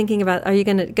when you're thinking about, are you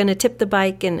going to tip the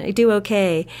bike and do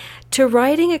okay, to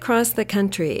riding across the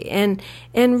country and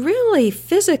really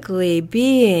physically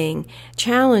being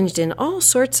challenged in all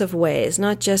sorts of ways,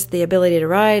 not just the ability to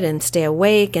ride and stay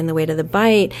awake and the weight of the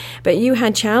bike, but you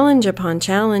had challenge upon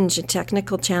challenge,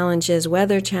 technical challenges,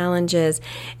 weather challenges,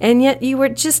 and yet you were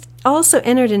just also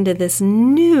entered into this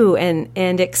new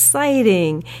and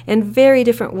exciting and very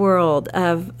different world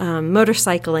of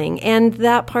motorcycling and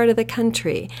that part of the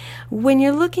country. When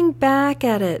you're looking back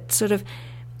at it, sort of,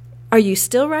 are you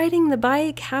still riding the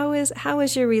bike? How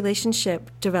is your relationship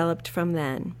developed from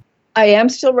then? I am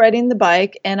still riding the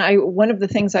bike, and one of the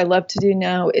things I love to do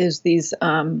now is these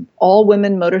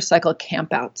all-women motorcycle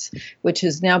campouts, which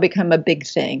has now become a big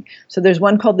thing. So there's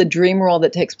one called the Dream Roll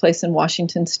that takes place in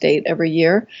Washington State every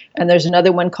year, and there's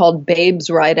another one called Babes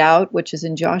Ride Out, which is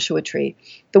in Joshua Tree.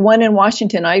 The one in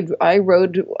Washington, I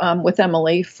rode with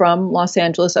Emily from Los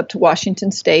Angeles up to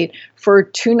Washington State for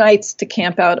 2 nights to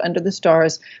camp out under the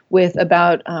stars with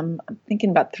about, I'm thinking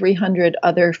about 300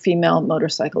 other female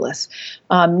motorcyclists.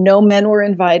 No men were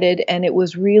invited, and it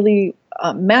was really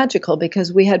magical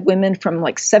because we had women from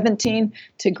like 17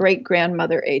 to great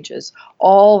grandmother ages,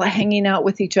 all hanging out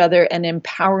with each other and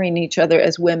empowering each other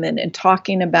as women and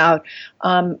talking about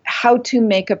how to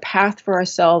make a path for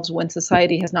ourselves when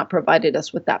society has not provided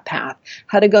us with that path,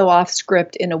 how to go off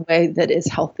script in a way that is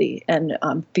healthy and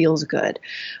feels good.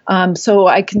 So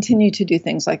I continue to do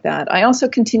things like that. I also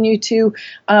continue to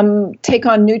take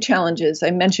on new challenges.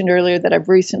 I mentioned earlier that I've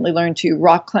recently learned to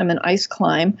rock climb and ice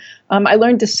climb. I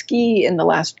learned to ski in the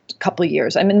last couple of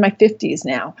years. I'm in my 50s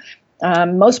now.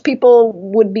 Most people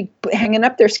would be hanging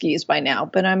up their skis by now,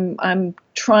 but I'm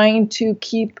trying to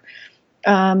keep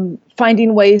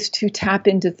finding ways to tap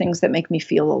into things that make me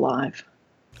feel alive.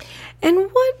 And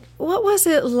what was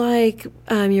it like?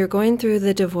 You're going through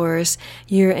the divorce.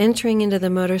 You're entering into the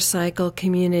motorcycle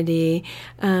community.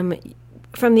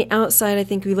 From the outside, I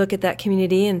think we look at that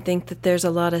community and think that there's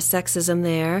a lot of sexism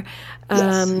there.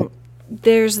 Yes.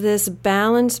 There's this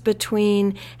balance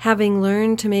between having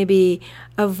learned to maybe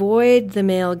avoid the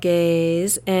male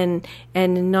gaze and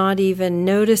not even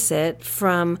notice it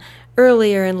from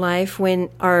earlier in life when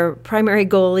our primary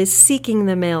goal is seeking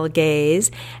the male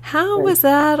gaze. How was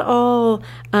that all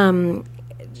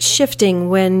shifting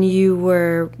when you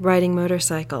were riding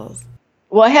motorcycles?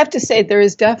 Well, I have to say there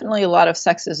is definitely a lot of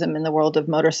sexism in the world of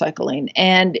motorcycling,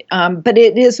 and but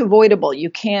it is avoidable. You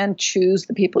can choose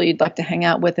the people you'd like to hang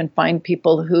out with and find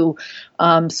people who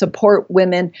support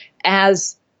women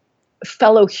as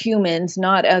fellow humans,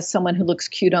 not as someone who looks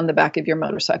cute on the back of your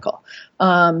motorcycle.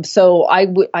 So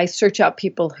I search out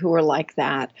people who are like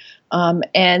that.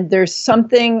 And there's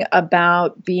something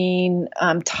about being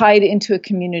tied into a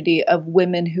community of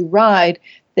women who ride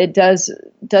that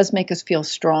does make us feel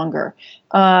stronger.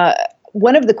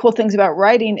 One of the cool things about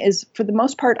riding is, for the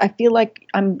most part, I feel like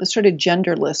I'm sort of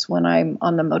genderless when I'm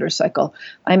on the motorcycle.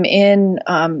 I'm in,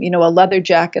 a leather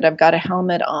jacket. I've got a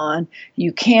helmet on.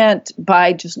 You can't,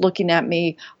 by just looking at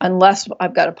me, unless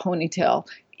I've got a ponytail,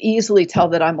 easily tell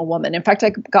that I'm a woman. In fact, I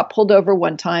got pulled over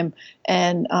one time,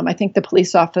 and I think the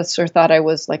police officer thought I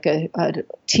was like a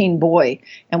teen boy.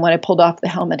 And when I pulled off the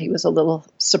helmet, he was a little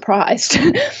surprised,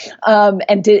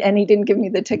 and he didn't give me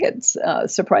the tickets,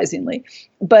 surprisingly.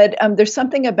 But there's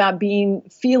something about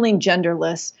feeling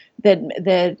genderless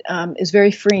that is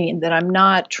very freeing. That I'm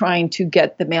not trying to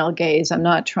get the male gaze. I'm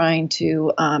not trying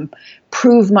to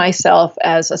prove myself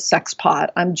as a sex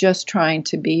pot. I'm just trying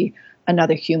to be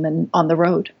another human on the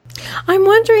road. I'm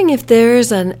wondering if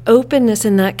there's an openness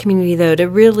in that community, though, to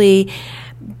really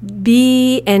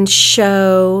be and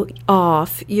show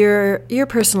off your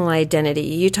personal identity.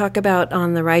 You talk about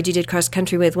on the ride you did cross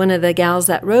country with one of the gals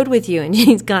that rode with you, and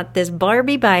she's got this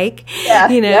Barbie bike.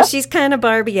 Yeah, she's kind of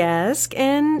Barbie-esque,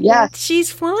 and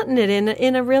she's flaunting it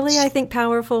in a really, I think,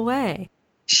 powerful way.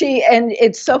 And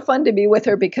it's so fun to be with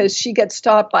her because she gets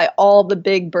stopped by all the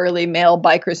big burly male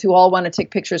bikers who all want to take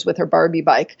pictures with her Barbie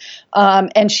bike.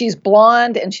 And she's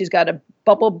blonde, and she's got a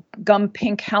bubble gum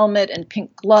pink helmet and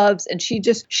pink gloves. And she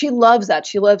loves that.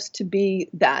 She loves to be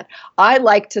that. I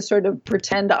like to sort of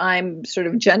pretend I'm sort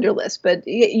of genderless, but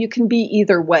you can be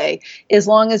either way as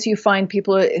long as you find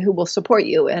people who will support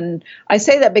you. And I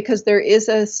say that because there is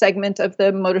a segment of the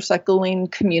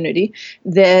motorcycling community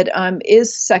that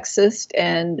is sexist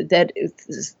and that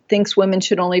thinks women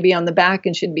should only be on the back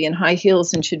and should be in high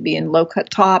heels and should be in low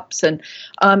cut tops.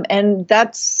 And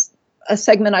that's a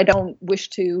segment I don't wish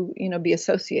to, be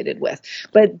associated with.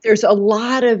 But there's a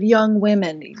lot of young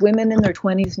women in their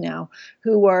 20s now,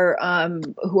 who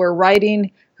are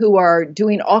riding, who are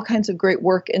doing all kinds of great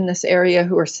work in this area,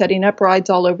 who are setting up rides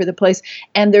all over the place,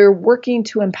 and they're working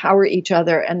to empower each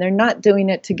other. And they're not doing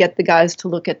it to get the guys to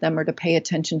look at them or to pay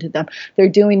attention to them. They're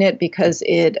doing it because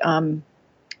it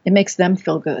makes them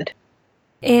feel good.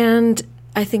 And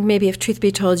I think maybe, if truth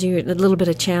be told, you a little bit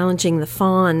of challenging the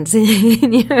fawns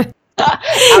in your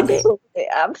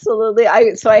Absolutely.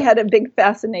 So I had a big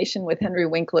fascination with Henry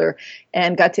Winkler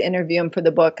and got to interview him for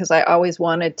the book because I always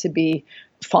wanted to be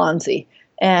Fonzie.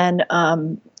 And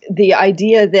the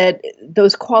idea that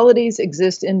those qualities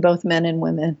exist in both men and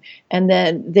women, and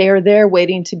then they are there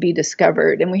waiting to be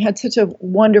discovered. And we had such a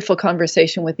wonderful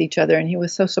conversation with each other, and he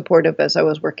was so supportive as I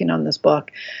was working on this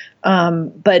book.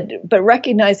 But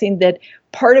recognizing that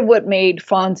part of what made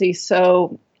Fonzie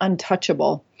so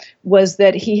untouchable was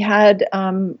that he had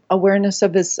awareness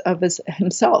of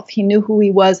himself. He knew who he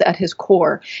was at his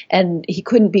core, and he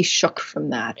couldn't be shook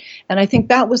from that. And I think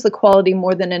that was the quality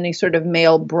more than any sort of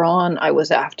male brawn I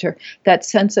was after, that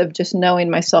sense of just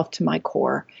knowing myself to my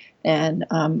core. And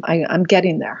I'm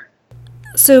getting there.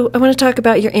 So I want to talk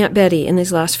about your Aunt Betty in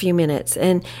these last few minutes.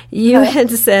 And you had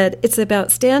said it's about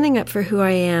standing up for who I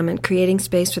am and creating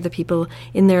space for the people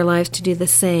in their lives to do the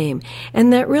same.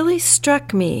 And that really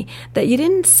struck me, that you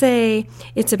didn't say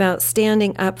it's about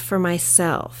standing up for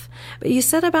myself, but you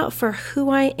said about for who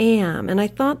I am. And I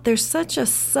thought there's such a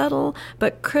subtle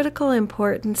but critical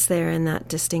importance there in that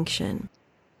distinction.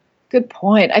 Good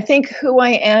point. I think who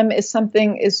I am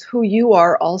is who you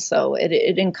are also.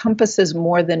 It encompasses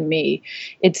more than me.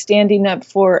 It's standing up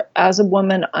for, as a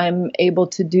woman, I'm able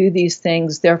to do these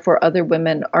things, therefore other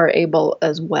women are able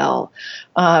as well.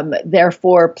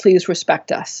 Therefore, please respect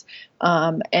us.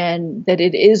 And that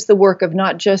it is the work of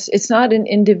it's not an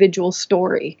individual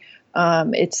story.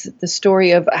 It's the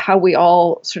story of how we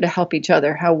all sort of help each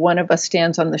other, how one of us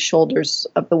stands on the shoulders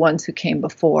of the ones who came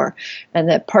before. And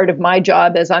that part of my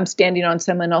job as I'm standing on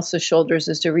someone else's shoulders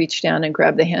is to reach down and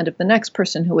grab the hand of the next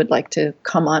person who would like to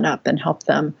come on up and help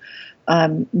them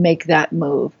make that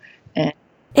move. And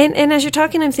as you're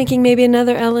talking, I'm thinking maybe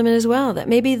another element as well, that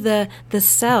maybe the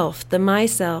self, the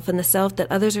myself, and the self that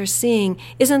others are seeing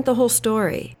isn't the whole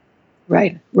story.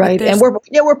 Right. And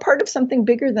we're part of something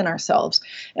bigger than ourselves.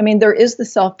 I mean, there is the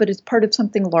self, but it's part of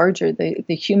something larger,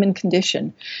 the human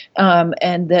condition.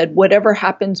 And that whatever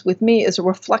happens with me is a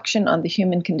reflection on the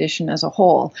human condition as a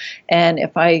whole. And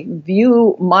if I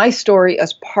view my story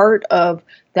as part of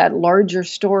that larger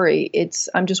story,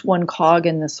 I'm just one cog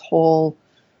in this whole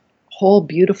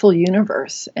beautiful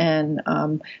universe. And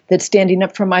that standing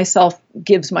up for myself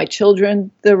gives my children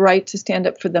the right to stand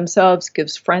up for themselves,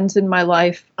 gives friends in my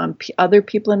life, other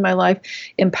people in my life,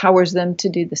 empowers them to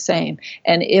do the same.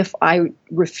 And if I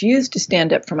refuse to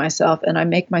stand up for myself and I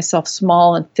make myself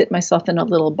small and fit myself in a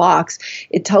little box,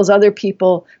 it tells other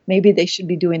people maybe they should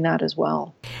be doing that as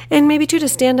well. And maybe too, to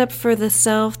stand up for the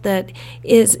self that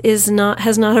has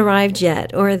not arrived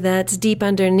yet, or that's deep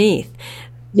underneath.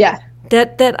 Yeah.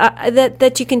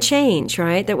 That you can change,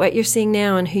 right? That what you're seeing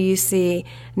now and who you see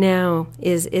now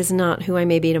is not who I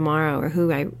may be tomorrow, or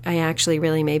who I actually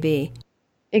really may be.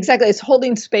 Exactly. It's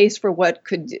holding space for what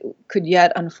could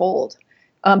yet unfold,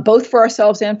 both for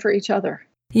ourselves and for each other.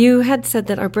 You had said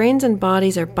that our brains and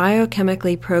bodies are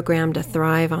biochemically programmed to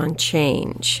thrive on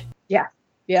change.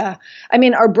 Yeah. I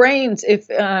mean, our brains, if,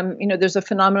 there's a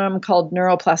phenomenon called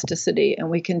neuroplasticity, and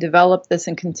we can develop this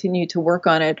and continue to work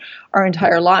on it our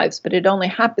entire lives. But it only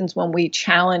happens when we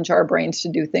challenge our brains to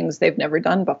do things they've never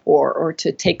done before, or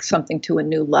to take something to a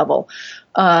new level.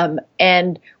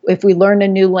 And if we learn a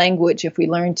new language, if we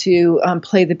learn to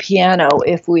play the piano,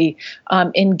 if we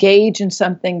engage in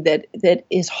something that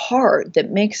is hard,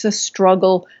 that makes us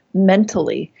struggle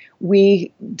mentally,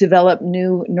 we develop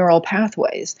new neural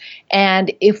pathways.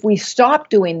 And if we stop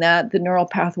doing that, the neural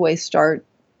pathways start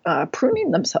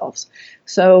pruning themselves.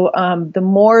 So the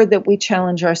more that we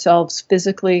challenge ourselves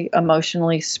physically,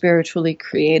 emotionally, spiritually,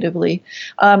 creatively,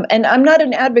 and I'm not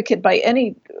an advocate by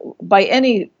any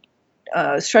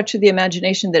stretch of the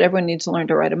imagination that everyone needs to learn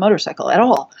to ride a motorcycle at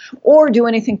all, or do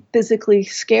anything physically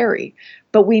scary.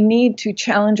 But we need to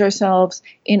challenge ourselves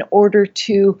in order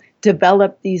to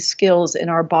develop these skills in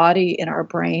our body, in our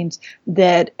brains,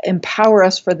 that empower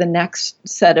us for the next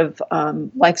set of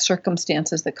life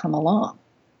circumstances that come along.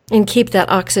 And keep that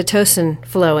oxytocin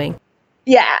flowing.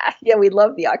 Yeah, we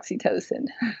love the oxytocin.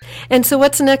 And so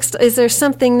what's next? Is there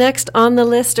something next on the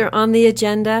list or on the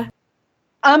agenda?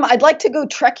 I'd like to go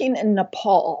trekking in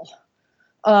Nepal.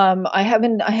 I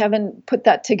haven't put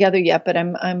that together yet, but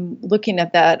I'm looking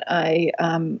at that.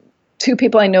 Two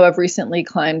people I know have recently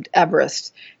climbed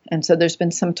Everest, and so there's been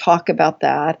some talk about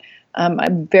that.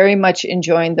 I'm very much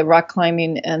enjoying the rock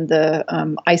climbing and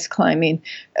the ice climbing,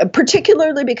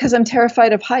 particularly because I'm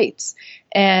terrified of heights,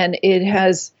 and it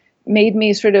has made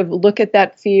me sort of look at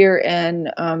that fear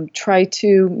and try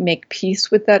to make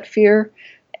peace with that fear.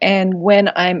 And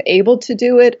when I'm able to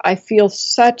do it, I feel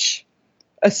such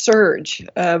a surge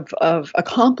of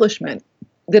accomplishment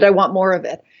that I want more of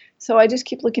it. So I just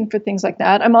keep looking for things like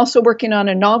that. I'm also working on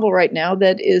a novel right now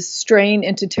that is straying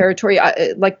into territory,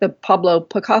 like the Pablo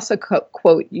Picasso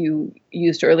quote you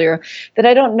used earlier, that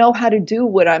I don't know how to do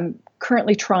what I'm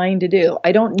currently trying to do.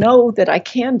 I don't know that I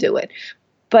can do it,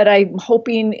 but I'm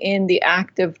hoping in the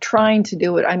act of trying to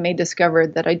do it, I may discover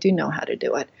that I do know how to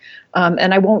do it.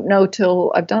 And I won't know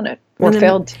till I've done it or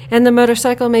failed. And the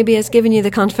motorcycle maybe has given you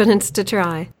the confidence to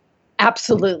try.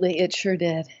 Absolutely, it sure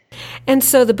did. And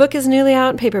so the book is newly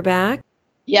out in paperback.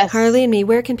 Yes. Harley and Me,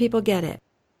 where can people get it?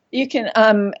 You can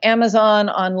Amazon,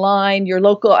 online, your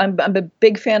local. I'm a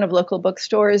big fan of local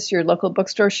bookstores. Your local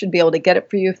bookstore should be able to get it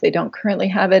for you if they don't currently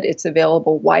have it. It's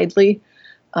available widely.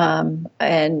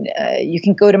 And you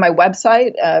can go to my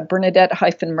website,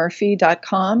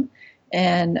 Bernadette-Murphy.com.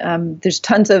 And there's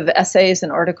tons of essays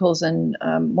and articles and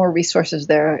more resources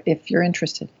there if you're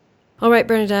interested. All right,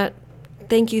 Bernadette.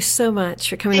 Thank you so much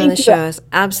for coming on the show. It's an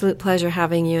absolute pleasure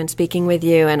having you and speaking with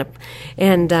you,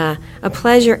 and a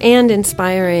pleasure and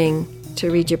inspiring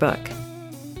to read your book.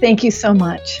 Thank you so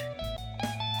much.